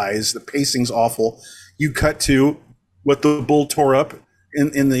just dies. The pacing's awful. You cut to what the bull tore up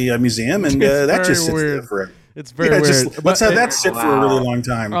in the museum, and that just sits there forever. It's very weird. Let's have that sit for a really long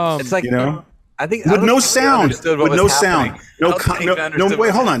time. It's like, I think with no sound, no.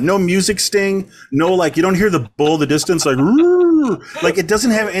 Wait, hold on. No music sting. No, like you don't hear the bull in the distance, like it doesn't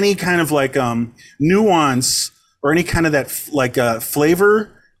have any kind of like nuance or any kind of that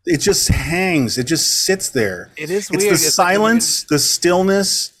flavor. It just hangs. It just sits there. It is weird. It's the silence, the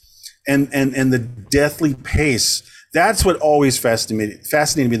stillness, and the deathly pace. That's what always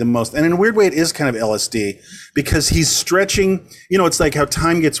fascinated me the most. And in a weird way, it is kind of LSD because he's stretching. It's like how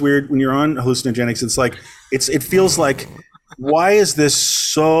time gets weird when you're on hallucinogenics. It's like, it feels like, why is this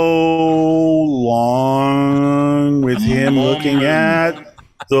so long with him looking at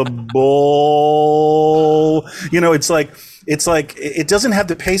the bull? It's like it doesn't have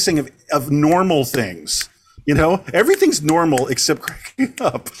the pacing of normal things. Everything's normal except cracking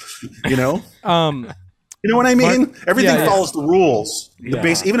up, You know what I mean? Everything follows the rules.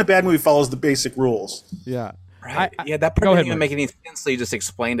 Even a bad movie follows the basic rules. Yeah. Right. Yeah, that part go ahead, didn't even Mike. make any sense. So you just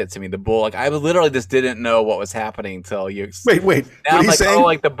explained it to me. The bull, like I literally just didn't know what was happening until you. Wait. Now What I'm are you like, saying? oh,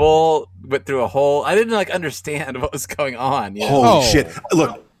 like the bull went through a hole. I didn't like understand what was going on. You know? Holy Oh. shit!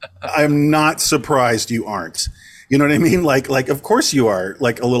 Look, I'm not surprised you aren't. You know what I mean? Like of course you are.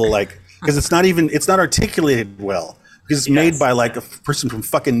 Like a little like because it's not articulated well because it's made by like a person from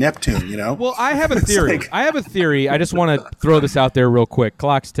fucking Neptune. You know? Well, I have a theory. I just want to throw this out there real quick.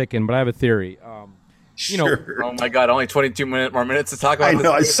 Clock's ticking, but I have a theory. You know, Sure. Oh my god! Only 22 more minutes to talk about. I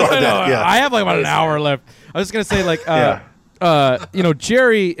know. I this. saw that. Yeah. I have like about an hour left. I was gonna say like, you know,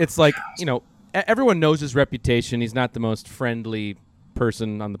 Jerry. It's like, you know, everyone knows his reputation. He's not the most friendly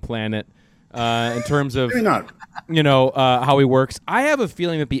person on the planet in terms of Maybe not. you know how he works. I have a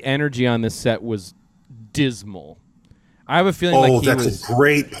feeling that the energy on this set was dismal. I have a feeling Oh, like he that's was. a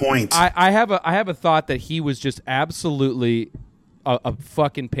great point. I have a thought that he was just absolutely a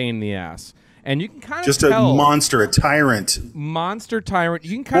fucking pain in the ass. And you can kind of Just tell a monster, a tyrant. monster tyrant.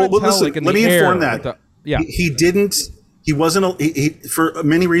 You can kind of Well, tell, listen, like in let the me air inform with that. yeah, He didn't. He wasn't. He for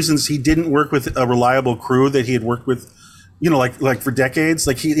many reasons he didn't work with a reliable crew that he had worked with. You know, like for decades.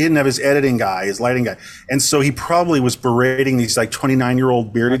 Like he didn't have his editing guy, his lighting guy, and so he probably was berating these like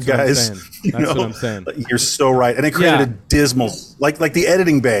 29-year-old bearded That's what I'm guys. saying. You That's know? what I'm saying. You're so right, and it created Yeah. a dismal, like the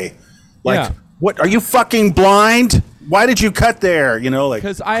editing bay. Like, Yeah. what are you fucking blind? Why did you cut there? You know, like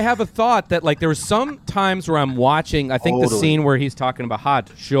because I have a thought that like there were some times where I'm watching. I think the Totally. scene where he's talking about hot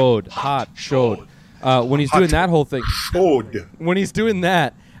showed. When he's doing that whole thing. showed. When he's doing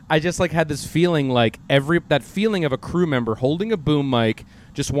that, I just like had this feeling like that feeling of a crew member holding a boom mic,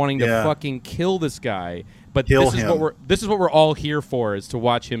 just wanting to Yeah. fucking kill this guy. But Kill this is him. what we're all here for, is to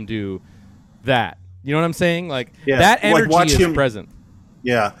watch him do that. You know what I'm saying? Like Yeah, that like, energy watch is him- present.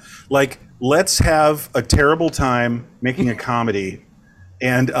 Yeah, like let's have a terrible time making a comedy,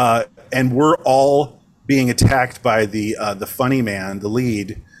 and we're all being attacked by the funny man, the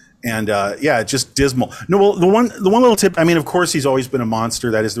lead, and yeah, just dismal. No, well, the one little tip. I mean, of course, he's always been a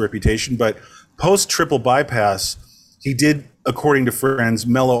monster. That is the reputation. But post triple bypass, he did, according to friends,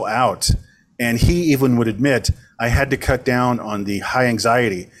 mellow out, and he even would admit, I had to cut down on the high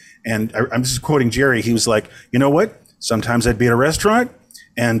anxiety. And I'm just quoting Jerry. He was like, you know what? Sometimes I'd be at a restaurant.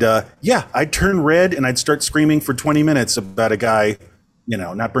 And yeah, I'd turn red and I'd start screaming for 20 minutes about a guy, you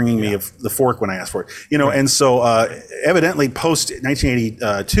know, not bringing me the fork when I asked for it, you know. And so evidently post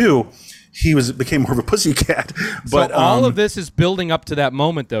 1982, he became more of a pussycat. But So all of this is building up to that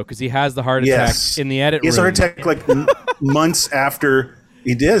moment, though, because he has the heart attack yes, in the edit he has room. a heart attack like months after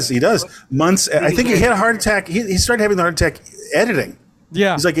he does. Months. I think he had a heart attack. He started having the heart attack editing.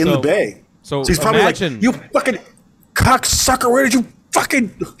 Yeah, He's like in the bay. So he's probably imagine, like, you fucking cocksucker, where did you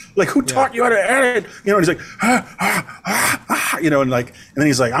fucking, like, who taught you how to edit? You know, and he's like, you know, and then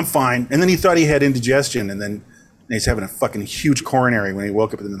he's like, I'm fine. And then he thought he had indigestion, and then he's having a fucking huge coronary when he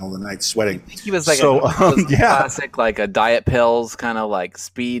woke up in the middle of the night sweating. He was like classic, like a diet pills kind of like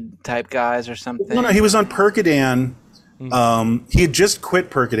speed type guys or something. No, he was on Percodan. He had just quit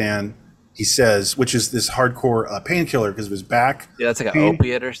Percodan, he says, which is this hardcore painkiller because of his back. Yeah, that's like an pain.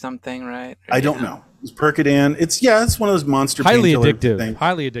 opiate or something, right? Or, I don't know. It's Percodan. It's one of those monster highly painkiller addictive. things.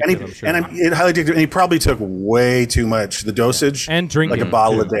 Highly addictive, I'm sure. Highly addictive. And he probably took way too much. The dosage And drinking, like a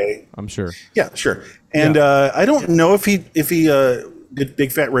bottle too, a day. I'm sure. Yeah, sure. And I don't know if he did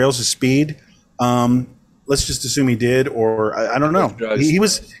Big Fat Rails of Speed. Let's just assume he did, or I don't know. He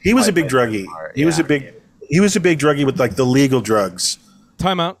was a big druggie. He was a big druggie with like the legal drugs.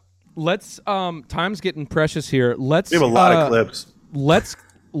 Time out. Let's time's getting precious here. We have a lot of clips. Let's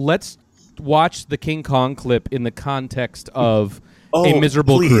watch the King Kong clip in the context of Oh, a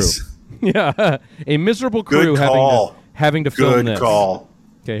miserable please. crew. Yeah, a miserable crew Good call. having to film Good this. call.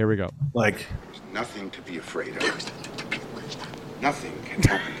 Okay, here we go. Like, Nothing to be afraid of. Nothing can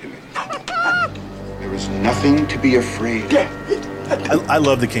happen to me. There is nothing to be afraid of. I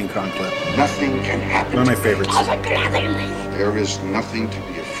love the King Kong clip. Nothing can happen. One of my favorites. There is nothing to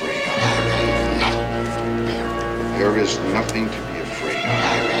be afraid of. There is nothing to be afraid of.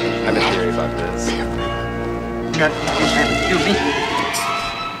 I have a theory about this. Nothing can happen to me.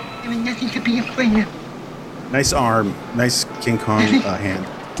 There is nothing to be afraid of. Nice arm. Nice King Kong hand.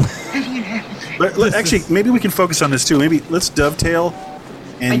 Nothing happens. Actually, maybe we can focus on this too. Maybe let's dovetail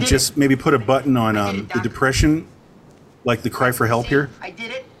and just maybe put a button on the depression, like the cry for help here. I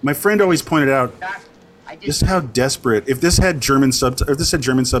did it. My friend always pointed out Doc, I did just how desperate. If this had German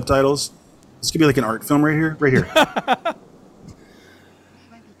subtitles, this could be like an art film right here, right here.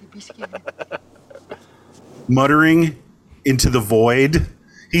 Muttering into the void.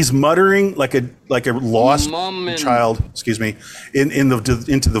 He's muttering like a lost child,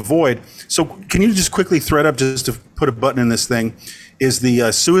 into the void. So can you just quickly thread up, just to put a button in this thing, is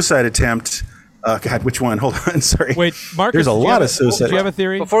the suicide attempt? God, which one? Hold on, sorry. Wait, Marcus, there's a lot of suicide. Do you have a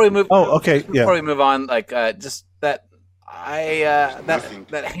theory? Before we move, okay, yeah. Before we move on, just that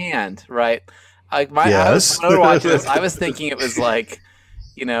hand, right? Like when I was watching this, I was thinking it was like,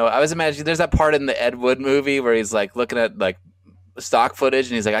 I was imagining there's that part in the Ed Wood movie where he's like looking at like stock footage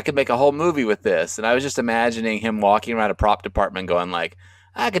and he's like, I could make a whole movie with this. And I was just imagining him walking around a prop department going like,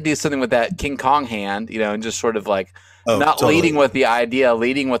 I could do something with that King Kong hand, and just sort of like leading with the idea,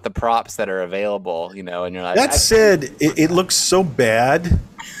 leading with the props that are available, and you're like, that said, it looks so bad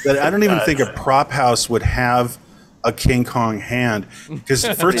that I don't even think a prop house would have a King Kong hand, because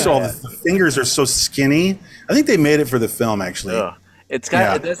first of all, the fingers are so skinny. I think they made it for the film, actually. It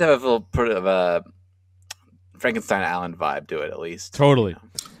does have a little bit of a Frankenstein Allen vibe to it, at least. Totally.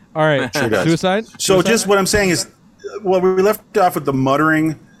 All right. Sure does. Suicide? So just what I'm saying is, we left off with the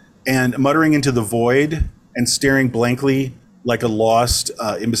muttering into the void and staring blankly like a lost,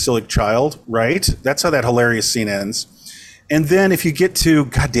 imbecilic child, right? That's how that hilarious scene ends. And then if you get to,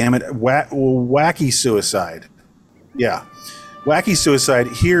 God damn it, wacky suicide. Yeah. Wacky suicide.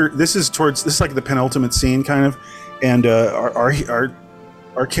 Here, this is like the penultimate scene, kind of. And our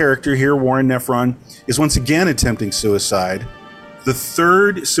character here, Warren Nephron, is once again attempting suicide. The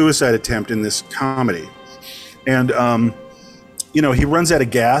third suicide attempt in this comedy. And, he runs out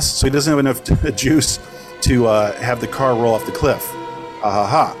of gas, so he doesn't have enough juice to have the car roll off the cliff.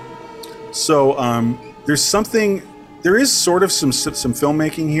 So there is sort of some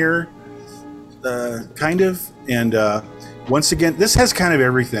filmmaking here, kind of. And once again, this has kind of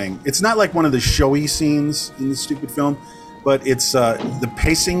everything. It's not like one of the showy scenes in the stupid film, but it's the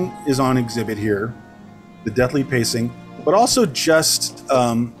pacing is on exhibit here, the deathly pacing, but also just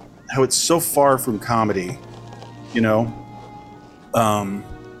how it's so far from comedy, and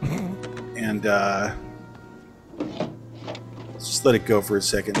let's just let it go for a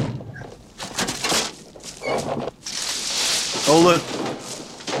second. Oh,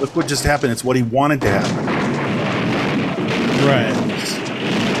 look what just happened. It's what he wanted to happen. Right.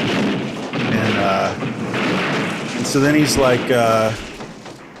 And so then he's like,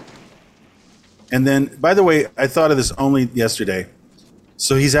 and then, by the way, I thought of this only yesterday.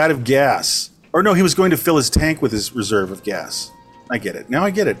 So he's out of gas. Or no, he was going to fill his tank with his reserve of gas. I get it. Now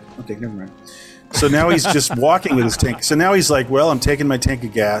I get it. Okay, never mind. So now he's just walking with his tank. So now he's like, well, I'm taking my tank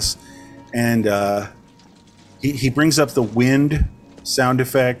of gas. And he brings up the wind sound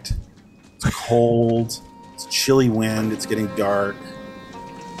effect. It's cold. It's chilly wind. It's getting dark.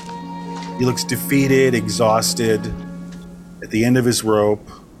 He looks defeated, exhausted, at the end of his rope.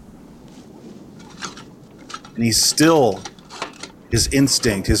 And he's still, his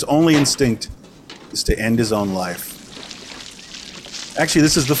only instinct is to end his own life. Actually,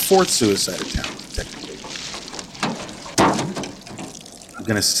 this is the fourth suicide attempt, technically. I'm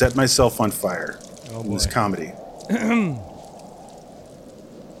going to set myself on fire in this comedy.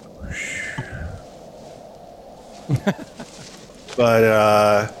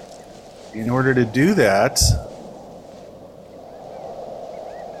 But in order to do that,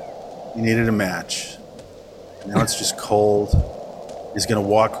 he needed a match. Now it's just cold. He's going to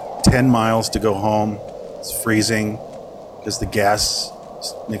walk 10 miles to go home. It's freezing because the gas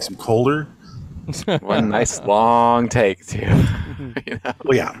makes him colder. One nice long take, too.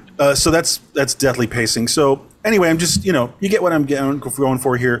 Well, yeah. So that's deathly pacing. So anyway, I'm just, you get what I'm going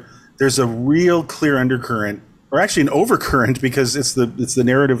for here. There's a real clear undercurrent, or actually an overcurrent, because it's the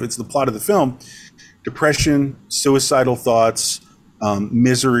narrative, it's the plot of the film. Depression, suicidal thoughts,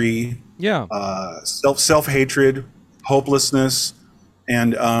 misery, self-hatred, hopelessness,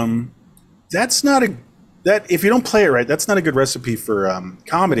 and that's not that if you don't play it right, that's not a good recipe for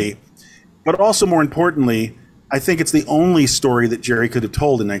comedy. But also, more importantly, I think it's the only story that Jerry could have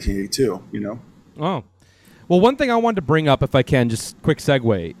told in 1982. Oh, well, one thing I wanted to bring up, if I can, just quick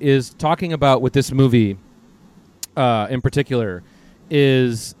segue, is talking about with this movie in particular,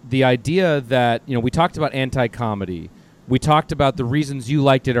 is the idea that we talked about anti-comedy. We talked about the reasons you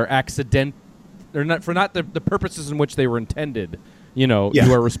liked it are accident, or not for not the purposes in which they were intended. You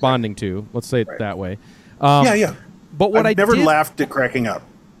are responding to. Let's say it that way. Yeah. But what I've never laughed at cracking up.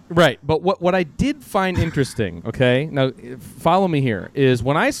 Right, but what I did find interesting, okay, now follow me here, is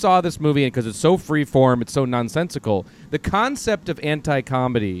when I saw this movie, because it's so freeform, it's so nonsensical, the concept of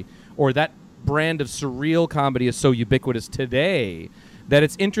anti-comedy, or that brand of surreal comedy, is so ubiquitous today that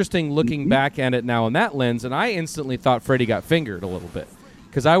it's interesting looking back at it now in that lens, and I instantly thought Freddy Got Fingered a little bit.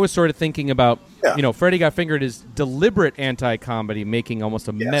 Because I was sort of thinking about, Yeah. Freddy Got Fingered is deliberate anti-comedy, making almost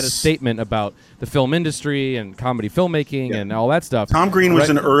a meta statement about the film industry and comedy filmmaking and all that stuff. Tom Green was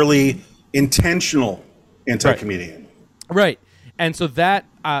an early intentional anti-comedian. Right. And so that's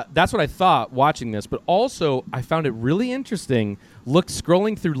what I thought watching this, but also I found it really interesting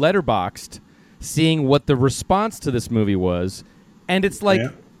scrolling through Letterboxd, seeing what the response to this movie was, and it's like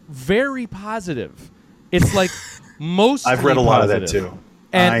very positive. It's like mostly I've read a lot positive. of that too.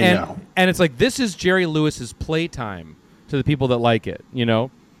 And, I know. And it's like, this is Jerry Lewis's playtime to the people that like it, You know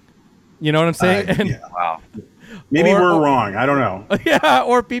what I'm saying? Wow. Maybe we're wrong. I don't know. Yeah,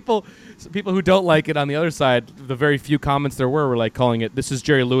 or people who don't like it on the other side, the very few comments there were like calling it, this is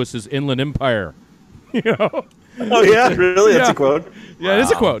Jerry Lewis's Inland Empire. Oh, yeah? Really? That's a quote? Yeah, it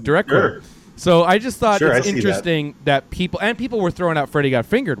is a quote, direct quote. So I just thought it's interesting that people were throwing out Freddy Got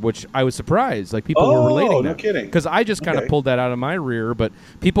Fingered, which I was surprised. Like, people were relating that. No kidding. Because I just kind of pulled that out of my rear, but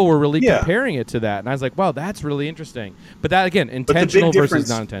people were really comparing it to that. And I was like, wow, that's really interesting. But that, again, intentional versus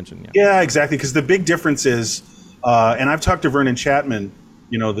non-intentional. Yeah, exactly. Because the big difference is, and I've talked to Vernon Chatman,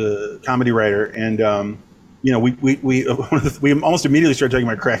 the comedy writer, and, we almost immediately started talking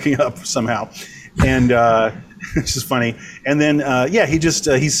about cracking up somehow. And it's just funny. And then,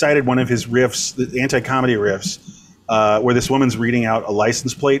 he cited one of his riffs, the anti-comedy riffs, where this woman's reading out a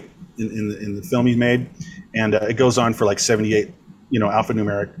license plate in the film he made, and it goes on for like 78,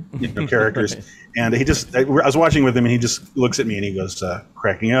 alphanumeric characters. Right. And I was watching with him, and he just looks at me and he goes,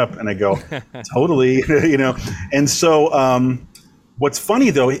 cracking up, and I go, totally, And so, what's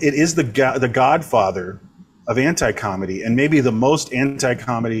funny though, it is the godfather of anti-comedy, and maybe the most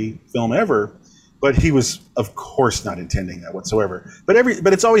anti-comedy film ever. But he was, of course, not intending that whatsoever. But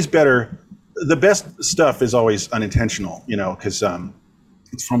it's always better. The best stuff is always unintentional, because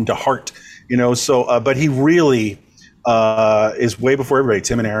it's from the heart, So, but he really is way before everybody.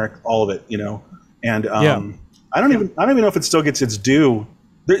 Tim and Eric, all of it, And I don't even know if it still gets its due.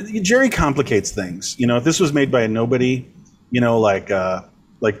 Jerry complicates things, If this was made by a nobody, like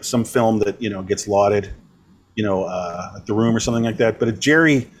some film that gets lauded, like The Room or something like that. But if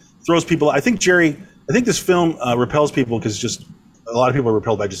Jerry throws people. I think this film repels people because just a lot of people are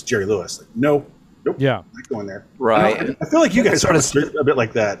repelled by just Jerry Lewis. Like, nope, not going there. Right. I feel like you guys are a bit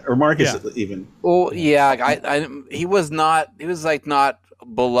like that, or Marcus even. Well, yeah, he was not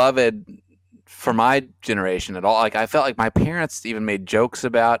beloved for my generation at all. Like, I felt like my parents even made jokes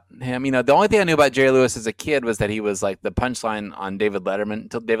about him. The only thing I knew about Jerry Lewis as a kid was that he was like the punchline on David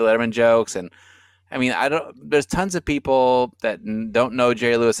Letterman jokes, and there's tons of people that don't know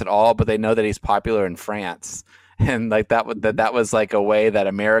Jerry Lewis at all, but they know that he's popular in France, and like that was like a way that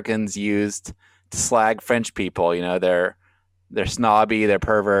Americans used to slag French people. They're snobby, they're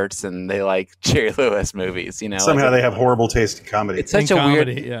perverts, and they like Jerry Lewis movies. Somehow they have horrible taste in comedy. It's such a weird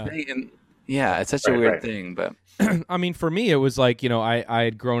thing. It's such a weird thing. But for me, it was like I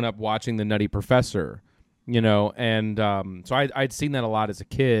had grown up watching The Nutty Professor. And so I'd seen that a lot as a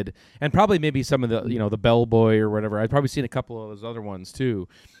kid, and probably maybe some of the, the Bellboy or whatever. I'd probably seen a couple of those other ones too.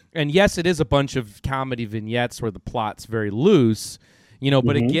 And yes, it is a bunch of comedy vignettes where the plot's very loose,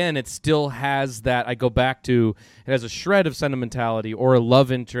 but again, it still has that, I go back to, it has a shred of sentimentality or a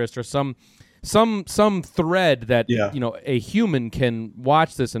love interest or some thread that, a human can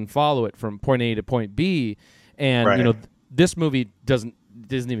watch this and follow it from point A to point B. And, this movie doesn't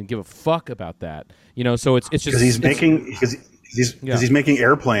even give a fuck about that, So it's just because he's making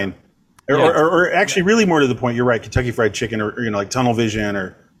Airplane, or actually, really more to the point. You're right, Kentucky Fried Chicken, or like Tunnel Vision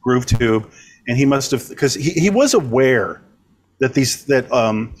or Groove Tube, and he must have, because he was aware that these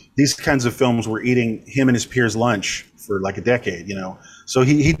kinds of films were eating him and his peers lunch for like a decade, So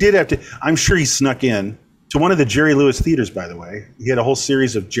he did have to. I'm sure he snuck in to one of the Jerry Lewis theaters. By the way, he had a whole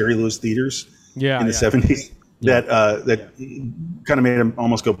series of Jerry Lewis theaters in the 70s. That kind of made him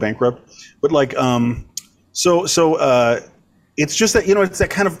almost go bankrupt, but like so it's just that it's that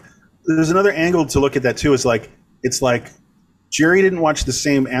kind of. There's another angle to look at that too. It's like Jerry didn't watch the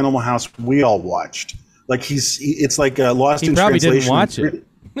same Animal House we all watched. Like it's like Lost in Translation. He probably didn't watch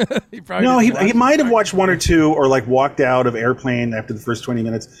it. He might have watched one or two, or like walked out of Airplane after the first 20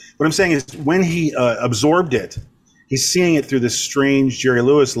 minutes. What I'm saying is, when he absorbed it, he's seeing it through this strange Jerry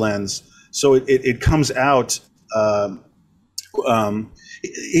Lewis lens. So it comes out.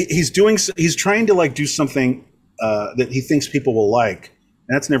 He's trying to like do something that he thinks people will like,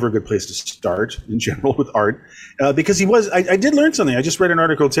 and that's never a good place to start in general with art, because I did learn something. I just read an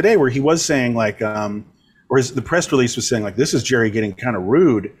article today where he was saying like, the press release was saying like, this is Jerry getting kind of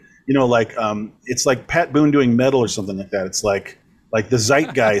rude, it's like Pat Boone doing metal or something like that. It's like the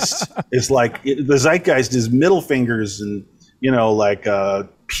zeitgeist is like, the zeitgeist is middle fingers and like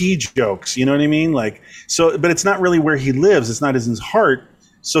pee jokes. You know what I mean? Like so, but it's not really where he lives. It's not in his heart.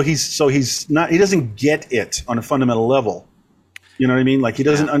 So he's not. He doesn't get it on a fundamental level. You know what I mean? Like he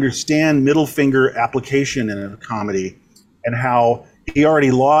doesn't understand middle finger application in a comedy, and how he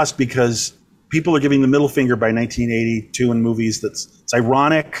already lost because people are giving the middle finger by 1982 in movies. It's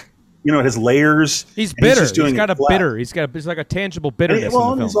ironic. It has layers. He's bitter. He's got a flat. bitter. He's like a tangible bitterness. In the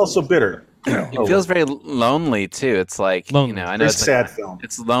film. He's also bitter. It feels very lonely too. It's like lonely. I know it's it's a sad like, film.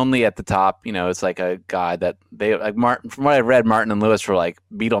 It's lonely at the top. It's like a guy that they like. Martin, from what I read, Martin and Lewis were like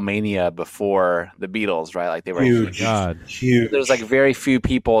Beatlemania before the Beatles, right? Like they were huge. Huge. There's like very few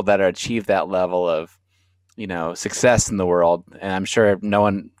people that achieve that level of success in the world, and I'm sure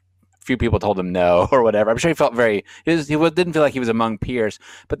few people told him no or whatever. I'm sure he felt didn't feel like he was among peers,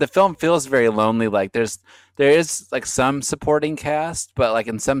 but the film feels very lonely. Like there is like some supporting cast, but like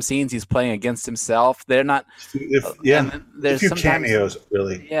in some scenes he's playing against himself. They're not. There's a few cameos,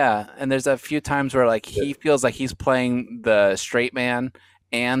 really. Yeah, and there's a few times where like he feels like he's playing the straight man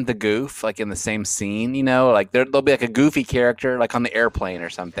and the goof like in the same scene. Like there'll be like a goofy character like on the airplane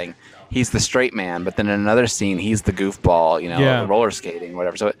or something. He's the straight man, but then in another scene, he's the goofball, roller skating,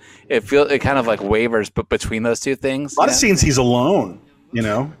 whatever. So it kind of like wavers between those two things. A lot of scenes he's alone,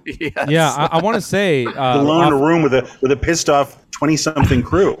 Yes. Yeah, I want to say alone in a room with a pissed off 20-something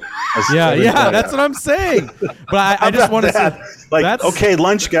crew. That's what I'm saying. But I just want to say, like, okay,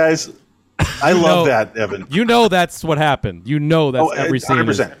 lunch, guys. I love that, Evan. That's what happened. That's every scene.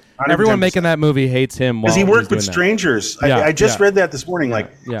 100%. Everyone making that movie hates him because he worked with strangers. I just read that this morning.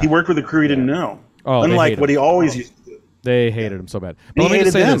 He worked with a crew he didn't know. Unlike what he always used to do. They hated him so bad. But let me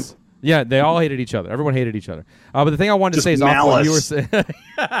just say this. Yeah, they all hated each other. Everyone hated each other. But the thing I wanted to say is off what you were saying. All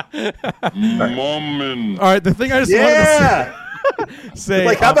right, the thing I just wanted to say.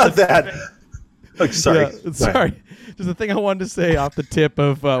 Like, how about that? Oh, sorry. Yeah, sorry. Just the thing I wanted to say off the tip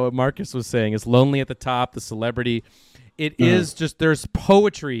of what Marcus was saying is lonely at the top, the celebrity. It is just there's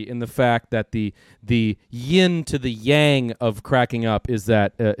poetry in the fact that the yin to the yang of cracking up is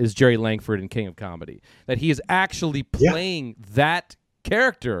Jerry Langford in King of Comedy. That he is actually playing that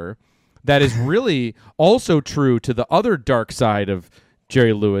character that is really also true to the other dark side of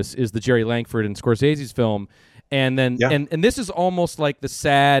Jerry Lewis is the Jerry Langford in Scorsese's film. And then and this is almost like the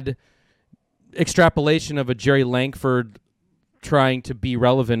sad extrapolation of a Jerry Langford trying to be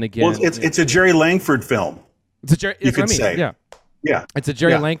relevant again. Well, it's a Jerry Langford film. It's a Jerry. You could say, yeah. It's a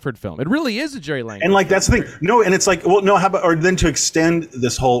Jerry Langford film. It really is a Jerry Langford. And like that's the thing. No, and it's like, well, no. How about or then to extend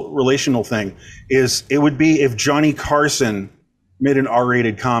this whole relational thing is it would be if Johnny Carson made an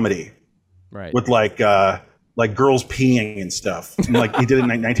R-rated comedy, right? With like girls peeing and stuff, and like he did it in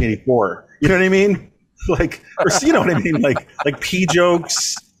 1984. You know what I mean? Like, or you know what I mean? Like pee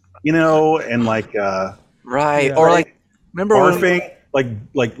jokes, and like right or like remember barfing,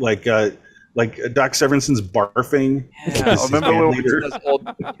 like Doc Severinsen's barfing. Yeah, remember when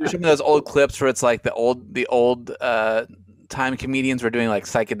we some of those old clips where it's like the old time comedians were doing like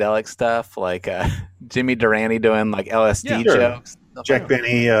psychedelic stuff, like Jimmy Durante doing like LSD jokes. Jack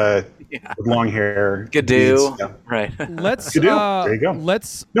Benny with long hair. Gadoo. Right. Let's Gadoo. There you go.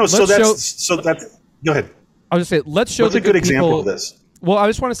 Go ahead. I was just say let's show What's the a good example people, of this? Well, I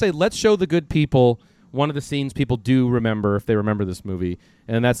just want to say let's show the good people one of the scenes people do remember if they remember this movie,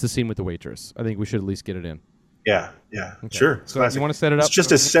 and that's the scene with the waitress. I think we should at least get it in. Yeah, okay. Sure. So you want to set it up? It's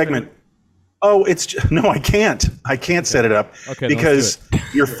just a segment. Oh, no, I can't. I can't set it up because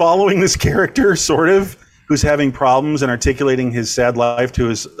you're following this character, sort of, who's having problems and articulating his sad life to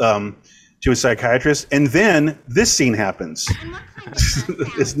his psychiatrist, and then this scene happens.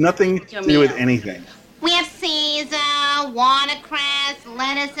 It's nothing to do with anything. We have Caesar, watercress,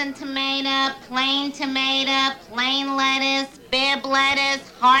 lettuce and tomato, plain lettuce, Bibb lettuce,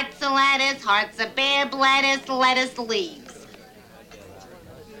 hearts of Bibb lettuce leaves.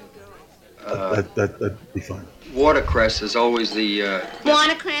 That'd be fine. Watercress is always the...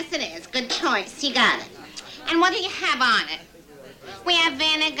 Watercress it is. Good choice. You got it. And what do you have on it? We have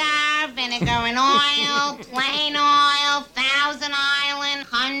vinegar and oil, plain oil, Thousand Island,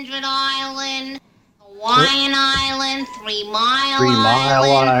 100 Island, Hawaiian Island, 3 Mile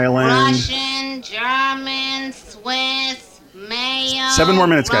Island, Russian, German, Swiss, mayo, 7 more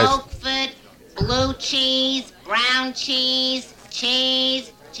minutes, guys. Roquefort, blue cheese, brown cheese,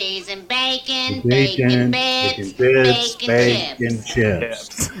 cheese and bacon, bacon bits, bacon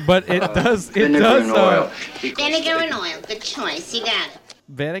chips. But it does. Vinegar and oil. Vinegar and oil. Good choice. You got it.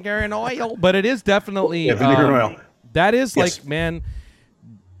 Vinegar and oil. But it is definitely vinegar and oil. That is like, man,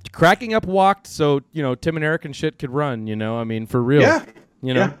 cracking up walked so Tim and Eric and shit could run. I mean, for real.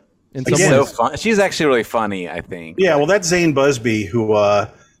 Yeah. in She's some so ways. fun. She's actually really funny, I think. Yeah, well, that's Zane Busby, who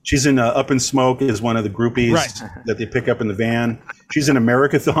she's in Up in Smoke is one of the groupies that they pick up in the van. She's in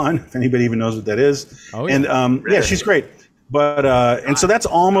Americathon, if anybody even knows what that is. Oh, yeah. And yeah, she's great. But and so that's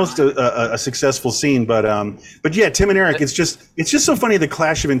almost a successful scene. But yeah, Tim and Eric, it's just so funny, the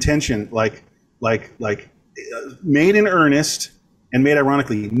clash of intention, like made in earnest and made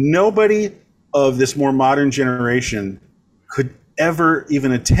ironically. Nobody of this more modern generation could ever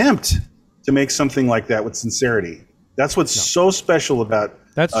even attempt to make something like that with sincerity. That's what's so special about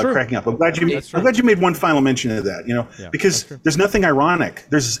true. Cracking Up. I'm glad you made one final mention of that. Because there's nothing ironic.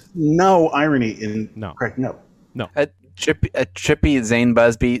 There's no irony in Cracking Up. No. A trippy Zane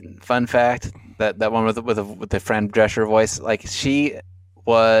Busby fun fact, that one with the Fran Drescher voice, like she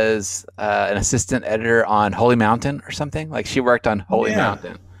was an assistant editor on Holy Mountain or something. Like she worked on Holy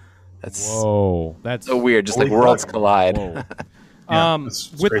Mountain. That's so weird. Just like worlds collide.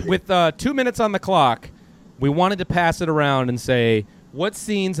 With 2 minutes on the clock, we wanted to pass it around and say what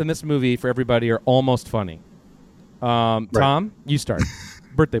scenes in this movie for everybody are almost funny. Tom, you start.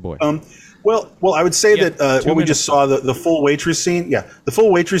 Birthday boy. Well, I would say that what we just saw, the full waitress scene. Yeah, the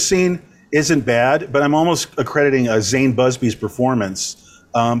full waitress scene isn't bad, but I'm almost accrediting Zane Busby's performance.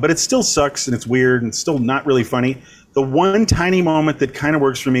 But it still sucks and it's weird and it's still not really funny. The one tiny moment that kind of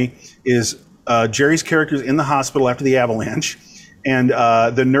works for me is Jerry's character's in the hospital after the avalanche, and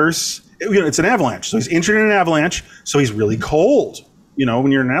the nurse. It's an avalanche, so he's injured in an avalanche, so he's really cold.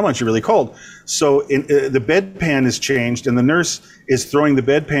 When you're in an avalanche, you're really cold. So the bedpan is changed, and the nurse is throwing the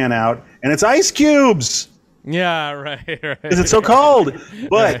bedpan out, and it's ice cubes. Yeah, right. Because it's so cold.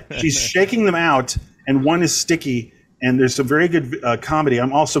 But she's shaking them out, and one is sticky, and there's some very good comedy. By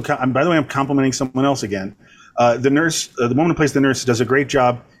the way, I'm complimenting someone else again. The nurse, the woman who plays the nurse, does a great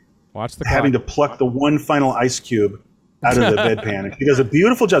job having to pluck the one final ice cube out of the bedpan. And she does a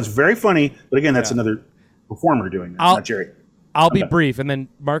beautiful job. It's very funny, but again, that's another performer doing that, not Jerry. I'll be brief, and then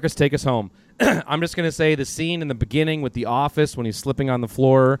Marcus, take us home. I'm just going to say the scene in the beginning with the office when he's slipping on the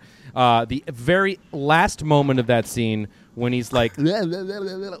floor, the very last moment of that scene when he's like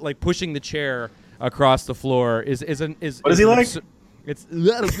pushing the chair across the floor is what is he like? It's is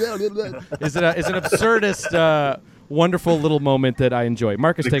an absurdist, wonderful little moment that I enjoy.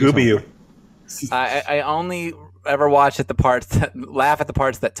 Marcus, take us home. I only ever laugh at the parts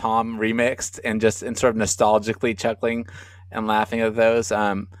that Tom remixed and sort of nostalgically chuckling and laughing at those.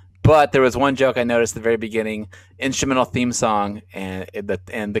 But there was one joke I noticed at the very beginning, instrumental theme song, and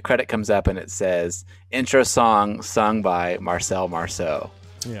the credit comes up and it says intro song sung by Marcel Marceau.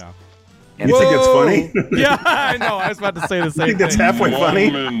 Yeah. And you think it's funny? Yeah, I know. I was about to say the same thing. You think that's halfway funny?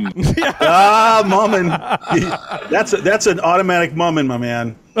 Mummin. That's an automatic mummin, my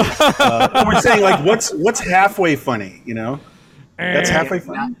man. We're saying like what's halfway funny? That's halfway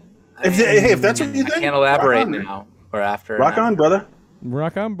funny. If that's what you think, I can't elaborate now or after. Rock on, brother.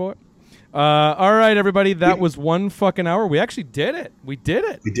 Rock on, boy. All right, everybody. That was 1 fucking hour. We actually did it. We did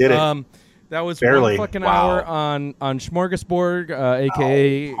it. That was barely 1 fucking hour on Smorgasbord,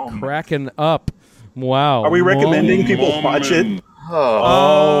 a.k.a. Cracking Up. Wow. Are we recommending people watch it?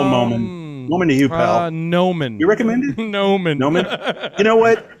 Noman to you, pal. Noman. You recommend it? Noman. You know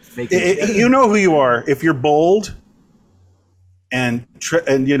what? You know who you are. If you're bold and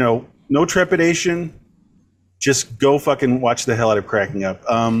no trepidation, just go fucking watch the hell out of Cracking Up.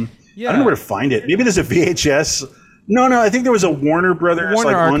 I don't know where to find it. Maybe there's a VHS. No, I think there was a Warner Brothers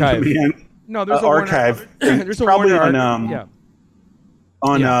Archive. No, there's archive. There's probably on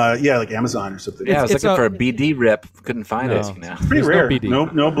like Amazon or something. Yeah, I was looking for a BD rip, couldn't find it. It's pretty rare.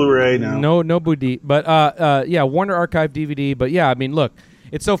 No Blu-ray. No BD. But Warner Archive DVD. But yeah, I mean, look,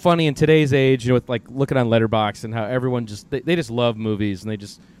 it's so funny in today's age, with like looking on Letterboxd and how everyone they just love movies and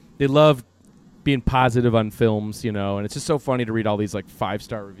they love being positive on films, and it's just so funny to read all these like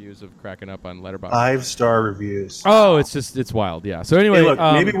 5-star reviews of Cracking Up on Letterboxd. 5-star reviews. Oh, it's wild. Yeah. So anyway, hey, look,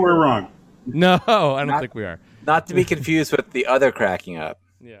 maybe we're wrong. No, I don't think we are. Not to be confused with the other Cracking Up.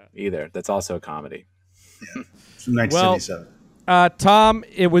 Yeah. Either. That's also a comedy. Yeah. From 1977. Tom,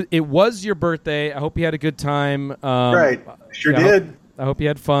 it was your birthday. I hope you had a good time. Right. Sure did. I hope you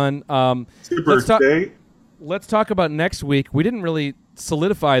had fun. It's your birthday. Let's talk about next week. We didn't really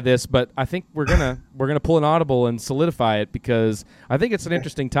solidify this, but I think we're gonna pull an audible and solidify it because I think it's an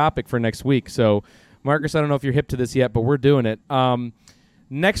interesting topic for next week. So, Marcus, I don't know if you're hip to this yet, but we're doing it.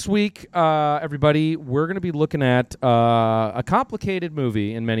 Next week, everybody, we're going to be looking at a complicated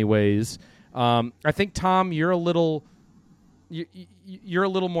movie in many ways. I think, Tom, you're a little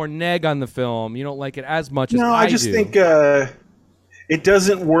more neg on the film. You don't like it as much as I do. No, I just think it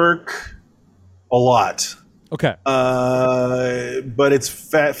doesn't work a lot. Okay. But it's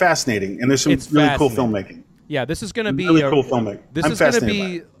fascinating, and there's some really cool filmmaking. Yeah, this is going to be really cool filmmaking. This is going to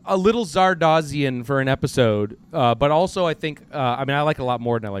be a little Zardozian for an episode, but also I think I like it a lot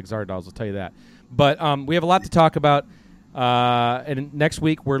more than I like Zardoz. I'll tell you that. But we have a lot to talk about, and next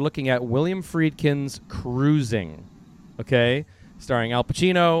week we're looking at William Friedkin's Cruising. Okay, starring Al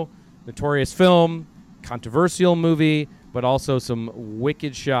Pacino, notorious film, controversial movie, but also some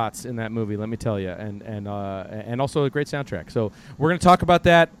wicked shots in that movie. Let me tell you, and also a great soundtrack. So we're going to talk about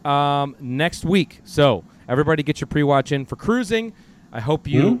that next week. So everybody, get your pre-watch in for Cruising. I hope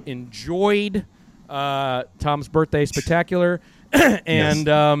you enjoyed Tom's birthday spectacular. And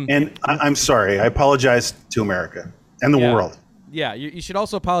I'm sorry. I apologize to America and the world. Yeah, you should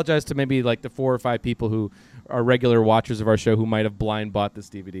also apologize to maybe like the 4 or 5 people who are regular watchers of our show who might have blind bought this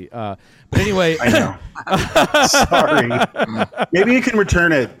DVD. But anyway, I know. Sorry. Maybe you can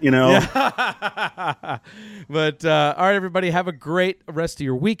return it. Yeah. But all right, everybody, have a great rest of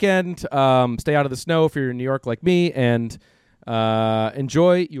your weekend. Stay out of the snow if you're in New York like me, and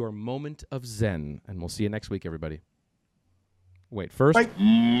enjoy your moment of zen. And we'll see you next week, everybody. Wait, first,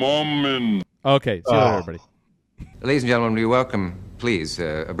 Moment. Okay, see you later, everybody. Ladies and gentlemen, we welcome, please,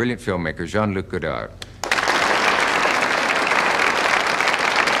 a brilliant filmmaker, Jean-Luc Godard.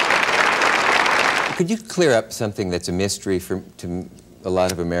 Could you clear up something that's a mystery to a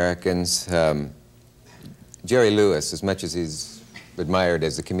lot of Americans? Jerry Lewis, as much as he's admired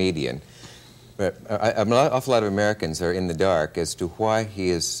as a comedian, but an awful lot of Americans are in the dark as to why he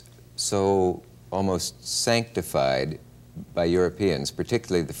is so almost sanctified by Europeans,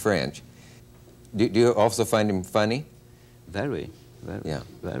 particularly the French. Do you also find him funny? Very.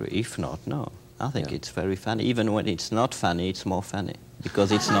 If not, no. I think it's very funny. Even when it's not funny, it's more funny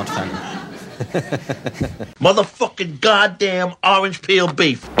because it's not funny. Motherfucking goddamn orange peel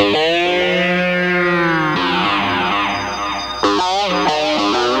beef.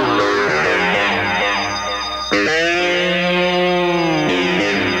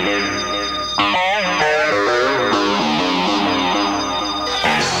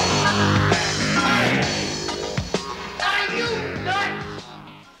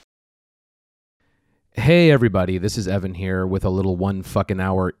 Hey everybody, this is Evan here with a little 1 fucking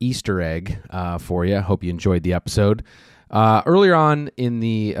hour Easter egg for you. Hope you enjoyed the episode. Earlier on in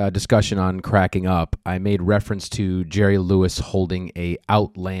the discussion on Cracking Up, I made reference to Jerry Lewis holding a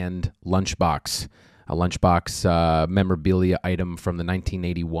Outland lunchbox, a lunchbox memorabilia item from the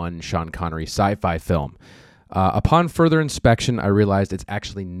 1981 Sean Connery sci-fi film. Upon further inspection, I realized it's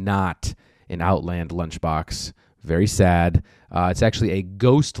actually not an Outland lunchbox. Very sad. It's actually a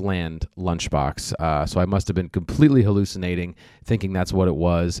Ghostland lunchbox. So I must have been completely hallucinating, thinking that's what it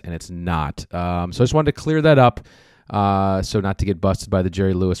was, and it's not. So I just wanted to clear that up, so not to get busted by the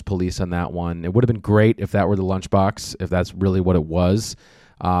Jerry Lewis police on that one. It would have been great if that were the lunchbox, if that's really what it was.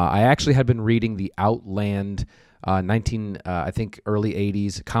 I actually had been reading the Outland I think early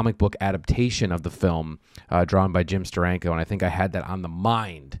 80s comic book adaptation of the film, drawn by Jim Steranko, and I think I had that on the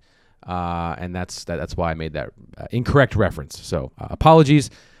mind. And that's why I made that incorrect reference. So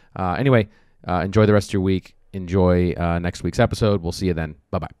apologies. Anyway, enjoy the rest of your week. Enjoy next week's episode. We'll see you then.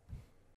 Bye-bye.